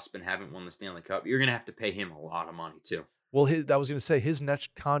the cusp and haven't won the Stanley Cup, you're gonna have to pay him a lot of money too. Well, I was going to say his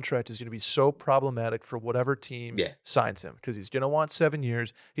next contract is going to be so problematic for whatever team signs him because he's going to want 7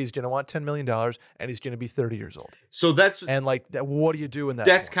 years, he's going to want $10 million, and he's going to be 30 years old. So what do you do in that?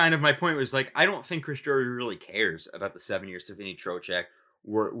 That's kind of my point. Was like I don't think Chris Drury really cares about the 7 years to Vinny Trocheck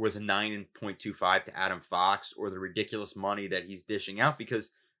worth a 9.25 to Adam Fox or the ridiculous money that he's dishing out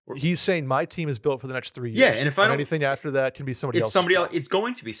because he's saying my team is built for the next 3 years. Yeah, and if I don't, anything after that can be somebody else's problem. It's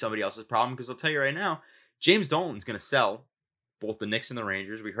going to be somebody else's problem because I'll tell you right now. James Dolan's going to sell both the Knicks and the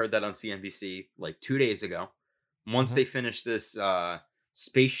Rangers. We heard that on CNBC like 2 days ago. Once they finish this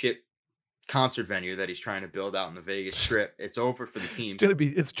spaceship concert venue that he's trying to build out in the Vegas Strip, it's over for the team.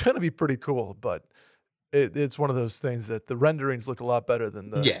 It's gonna be pretty cool, but it's one of those things that the renderings look a lot better than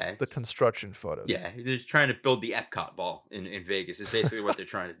the construction photos. Yeah, they're trying to build the Epcot ball in Vegas. It's basically what they're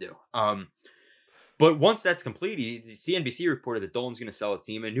trying to do. But once that's complete, CNBC reported that Dolan's going to sell a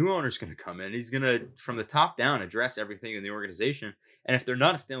team. A new owner's going to come in. He's going to, from the top down, address everything in the organization. And if they're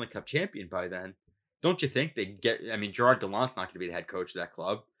not a Stanley Cup champion by then, don't you think they'd get... I mean, Gerard Gallant's not going to be the head coach of that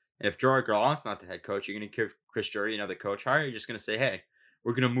club. And if Gerard Gallant's not the head coach, you're going to give Chris Drury another coach hire. You're just going to say, hey,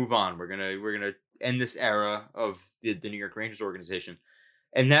 we're going to move on. We're going to end this era of the New York Rangers organization.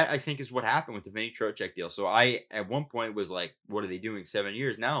 And that, I think, is what happened with the Vinny Trocheck deal. So I, at one point, was like, what are they doing 7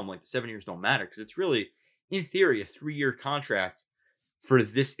 years? Now I'm like, the 7 years don't matter because it's really, in theory, a 3-year contract for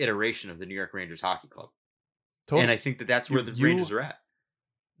this iteration of the New York Rangers Hockey Club. Totally. And I think that's where the Rangers are at.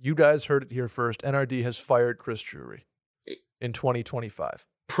 You guys heard it here first. NRD has fired Chris Drury in 2025.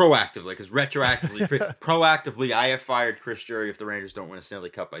 Proactively, because proactively, I have fired Chris Drury if the Rangers don't win a Stanley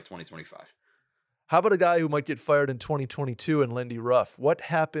Cup by 2025. How about a guy who might get fired in 2022 and Lindy Ruff? What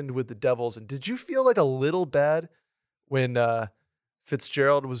happened with the Devils? And did you feel like a little bad when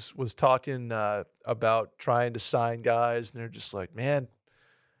Fitzgerald was talking about trying to sign guys, and they're just like, man,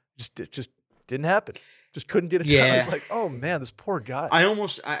 it just didn't happen. Just couldn't get it done. I was like, oh man, this poor guy.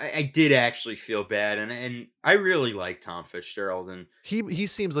 I did actually feel bad, and I really like Tom Fitzgerald, and he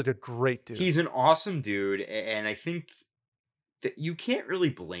seems like a great dude. He's an awesome dude, and I think that you can't really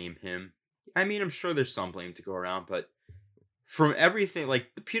blame him. I mean, I'm sure there's some blame to go around, but from everything,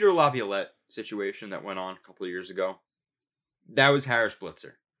 like the Peter Laviolette situation that went on a couple of years ago, that was Harris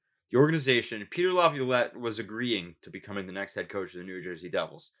Blitzer. The organization, Peter Laviolette was agreeing to becoming the next head coach of the New Jersey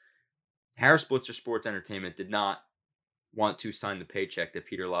Devils. Harris Blitzer Sports Entertainment did not want to sign the paycheck that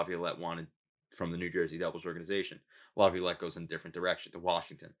Peter Laviolette wanted from the New Jersey Devils organization. Laviolette goes in a different direction to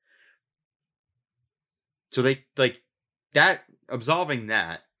Washington. So they, like, that, absolving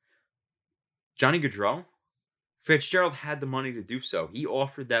that, Johnny Gaudreau, Fitzgerald had the money to do so. He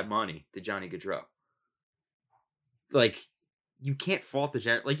offered that money to Johnny Gaudreau. Like, you can't fault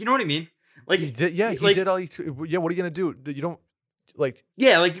the like, you know what I mean? Like, he did, he did all. What are you gonna do? You don't like.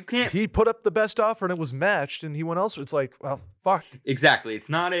 Yeah, like you can't. He put up the best offer and it was matched, and he went elsewhere. It's like, well, fuck. Exactly. It's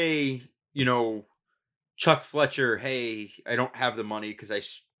not a Chuck Fletcher. Hey, I don't have the money because I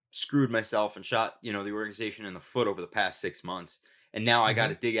screwed myself and shot the organization in the foot over the past 6 months. And now I got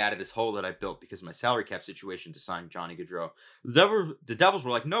to dig out of this hole that I built because of my salary cap situation to sign Johnny Gaudreau. The Devils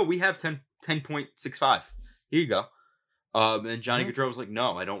were like, no, we have 10.65. Here you go. And Johnny Gaudreau was like,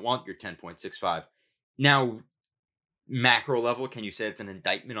 no, I don't want your 10.65. Now, macro level, can you say it's an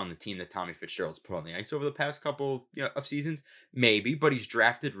indictment on the team that Tommy Fitzgerald's put on the ice over the past couple of seasons? Maybe, but he's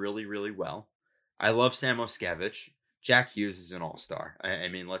drafted really, really well. I love Sam Oskevich. Jack Hughes is an all-star. I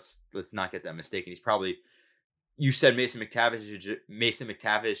mean, let's not get that mistaken. He's probably... You said Mason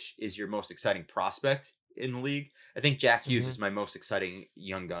McTavish is your most exciting prospect in the league. I think Jack Hughes is my most exciting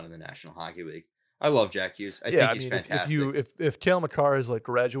young gun in the National Hockey League. I love Jack Hughes. I think he's fantastic. If Cale Makar is like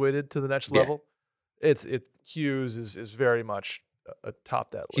graduated to the next level, Hughes is very much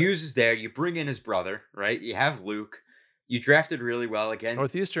atop that list. Hughes is there. You bring in his brother, right? You have Luke. You drafted really well again.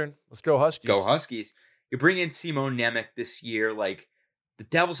 Northeastern. Let's go Huskies. Go Huskies. You bring in Simone Nemec this year. Like, the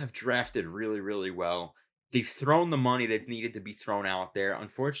Devils have drafted really, really well. They've thrown the money that's needed to be thrown out there.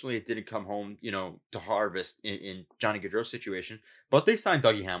 Unfortunately, it didn't come home, to harvest in Johnny Gaudreau's situation. But they signed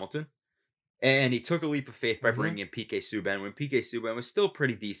Dougie Hamilton. And he took a leap of faith by bringing in PK Subban when PK Subban was still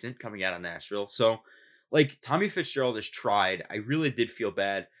pretty decent coming out of Nashville. So, like, Tommy Fitzgerald has tried. I really did feel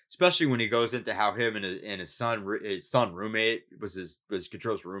bad, especially when he goes into how him and his son roommate was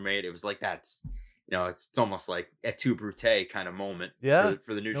Gaudreau's roommate. It was like it's almost like a two brute kind of moment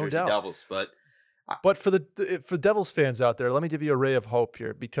for the New Jersey Devils. But for Devils fans out there, let me give you a ray of hope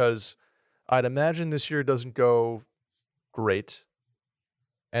here, because I'd imagine this year doesn't go great.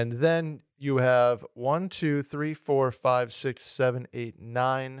 And then you have 1, 2, 3, 4, 5, 6, 7, 8,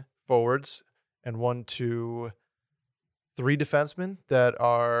 9 forwards and 1, 2, 3 defensemen that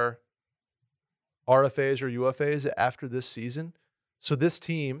are RFAs or UFAs after this season. So this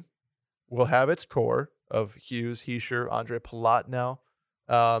team will have its core of Hughes, Hischier, Andre Palat now,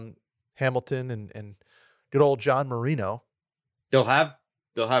 Hamilton, and good old John Marino. They'll have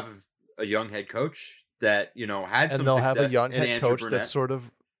a young head coach that had some success, and they'll have a young head coach that's sort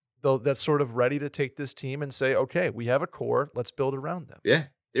of ready to take this team and say, okay, we have a core, let's build around them. Yeah,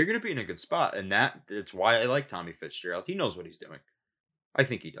 they're going to be in a good spot, and that's why I like Tommy Fitzgerald. He knows what he's doing. I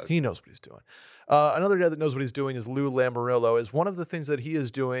think he does. He knows what he's doing. Another guy that knows what he's doing is Lou Lamoriello. Is one of the things that he is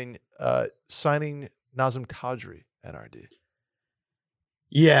doing, signing Nazem Kadri, NRD.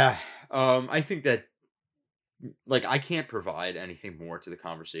 Yeah, I think that, I can't provide anything more to the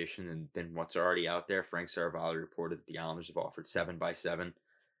conversation than what's already out there. Frank Saravalli reported that the Islanders have offered 7x7.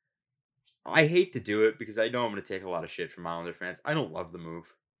 I hate to do it because I know I'm going to take a lot of shit from Islander fans. I don't love the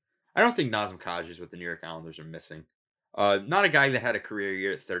move. I don't think Nazem Kadri is what the New York Islanders are missing. Not a guy that had a career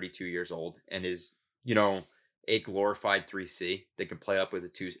year at 32 years old and is, a glorified 3C that can play up with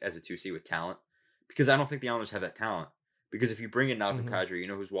as a 2C with talent. Because I don't think the Islanders have that talent. Because if you bring in Nazem Kadri, you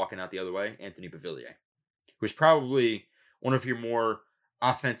know who's walking out the other way? Anthony Beauvillier, who's probably one of your more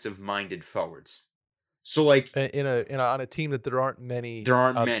offensive-minded forwards. So, on a team that there aren't many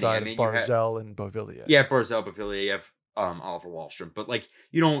outside of Barzal and Beauvillier. Yeah, Barzal, Beauvillier, you have Oliver Wahlstrom. But,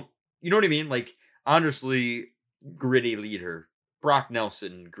 you know what I mean? Honestly, gritty leader. Brock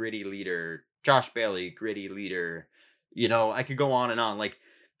Nelson, gritty leader. Josh Bailey, gritty leader. I could go on and on.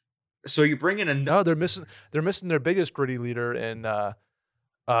 So you bring in No, they're missing their biggest gritty leader in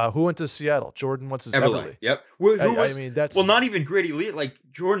who went to Seattle? Jordan, what's his Eberle. Yep. Not even gritty leader.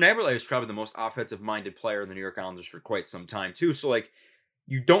 Jordan Eberle is probably the most offensive-minded player in the New York Islanders for quite some time too. So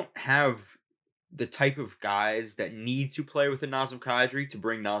you don't have the type of guys that need to play with a Nazem Kadri to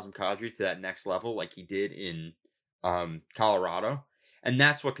bring Nazem Kadri to that next level like he did in Colorado. And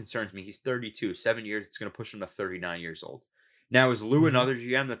that's what concerns me. He's 32, 7 years. It's going to push him to 39 years old. Now, is Lou another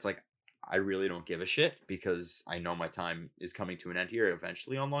GM that's I really don't give a shit because I know my time is coming to an end here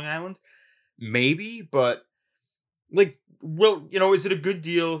eventually on Long Island? Maybe, but is it a good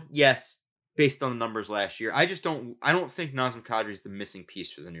deal? Yes, based on the numbers last year. I don't think Nazem Kadri is the missing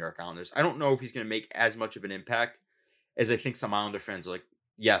piece for the New York Islanders. I don't know if he's going to make as much of an impact as I think some Islander fans are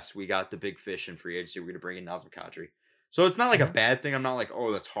yes, we got the big fish in free agency. We're going to bring in Nazem Kadri. So it's not a bad thing. I'm not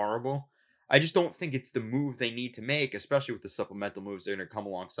oh, that's horrible. I just don't think it's the move they need to make, especially with the supplemental moves that are going to come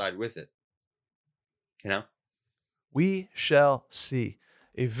alongside with it. We shall see.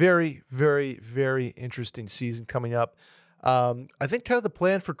 A very, very, very interesting season coming up. I think kind of the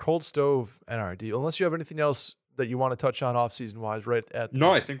plan for Cold Stove NRD, unless you have anything else that you want to touch on offseason wise right at the No,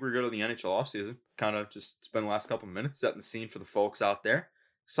 moment. I think we're good on the NHL offseason. Kind of just spend the last couple of minutes setting the scene for the folks out there.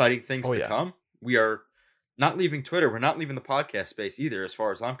 Exciting things to come. We are not leaving Twitter. We're not leaving the podcast space either, as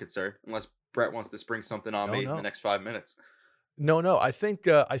far as I'm concerned, unless Brett wants to spring something on me in the next 5 minutes. No. I think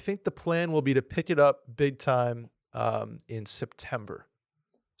the plan will be to pick it up big time in September.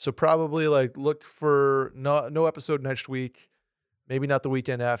 So probably look for no episode next week, maybe not the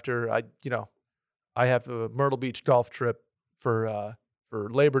weekend after. I have a Myrtle Beach golf trip for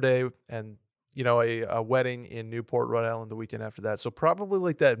Labor Day and a wedding in Newport, Rhode Island the weekend after that. So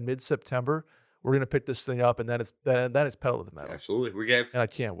probably that mid-September, we're gonna pick this thing up, and then it's pedal to the metal. Absolutely, and I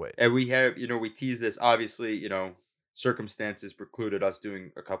can't wait. And we have we tease this. Obviously, circumstances precluded us doing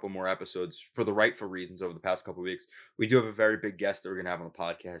a couple more episodes for the rightful reasons over the past couple of weeks. We do have a very big guest that we're gonna have on the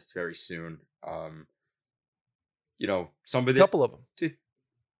podcast very soon. Somebody. A couple of them.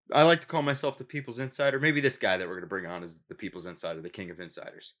 I like to call myself the People's Insider. Maybe this guy that we're gonna bring on is the People's Insider, the King of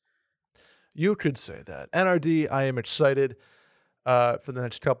Insiders. You could say that. NRD, I am excited. for the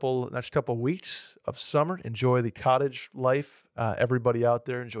next couple weeks of summer. Enjoy the cottage life. Everybody out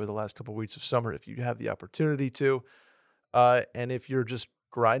there, enjoy the last couple weeks of summer if you have the opportunity to. And if you're just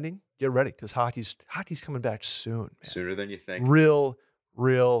grinding, get ready because hockey's coming back soon, man. Sooner than you think. Real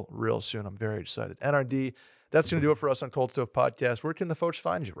soon. I'm very excited. NRD, that's going to do it for us on Cold Stove Podcast. Where can the folks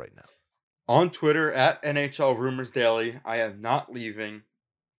find you right now? On Twitter at NHL Rumors Daily. I am not leaving.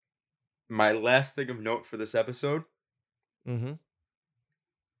 My last thing of note for this episode. Mm-hmm.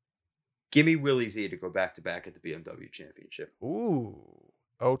 Give me Willie Z to go back-to-back at the BMW Championship. Ooh,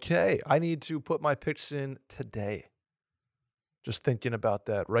 okay. I need to put my picks in today. Just thinking about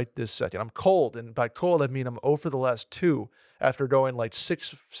that right this second. I'm cold, and by cold, I mean I'm 0 for the last 2 after going like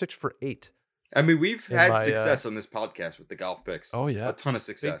 6 for 8. I mean, we've had success on this podcast with the golf picks. Oh, yeah. A ton of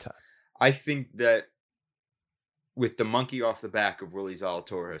success. I think that with the monkey off the back of Willie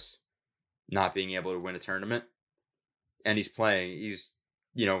Zalatoris not being able to win a tournament, and he's playing, he's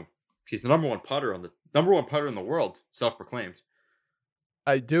the number one putter in the world, self-proclaimed.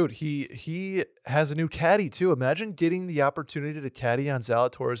 Dude, he has a new caddy too. Imagine getting the opportunity to caddy on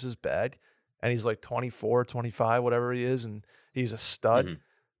Zalatoris' bag, and he's like 24, 25, whatever he is, and he's a stud. Mm-hmm.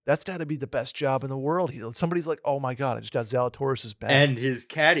 That's got to be the best job in the world. Somebody's like, oh my God, I just got Zalatoris' bag. And his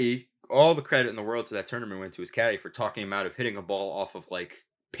caddy, all the credit in the world to that tournament went to his caddy for talking him out of hitting a ball off of like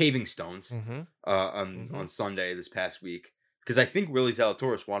paving stones on Sunday this past week. Because I think Willie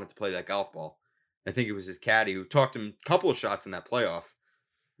Zalatoris wanted to play that golf ball. I think it was his caddy who talked him a couple of shots in that playoff.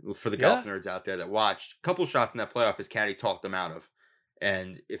 For the golf nerds out there that watched, a couple of shots in that playoff his caddy talked him out of.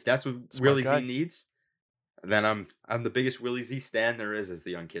 And if that's what Willie Z needs, then I'm the biggest Willie Z stan there is, as the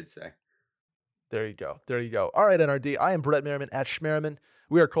young kids say. There you go. All right, NRD. I am Brett Merriman at Schmerriman.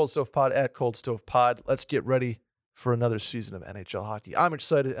 We are Cold Stove Pod at Cold Stove Pod. Let's get ready for another season of NHL hockey. I'm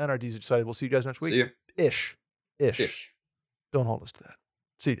excited. NRD's excited. We'll see you guys next week. See you. Ish. Don't hold us to that.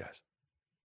 See you guys.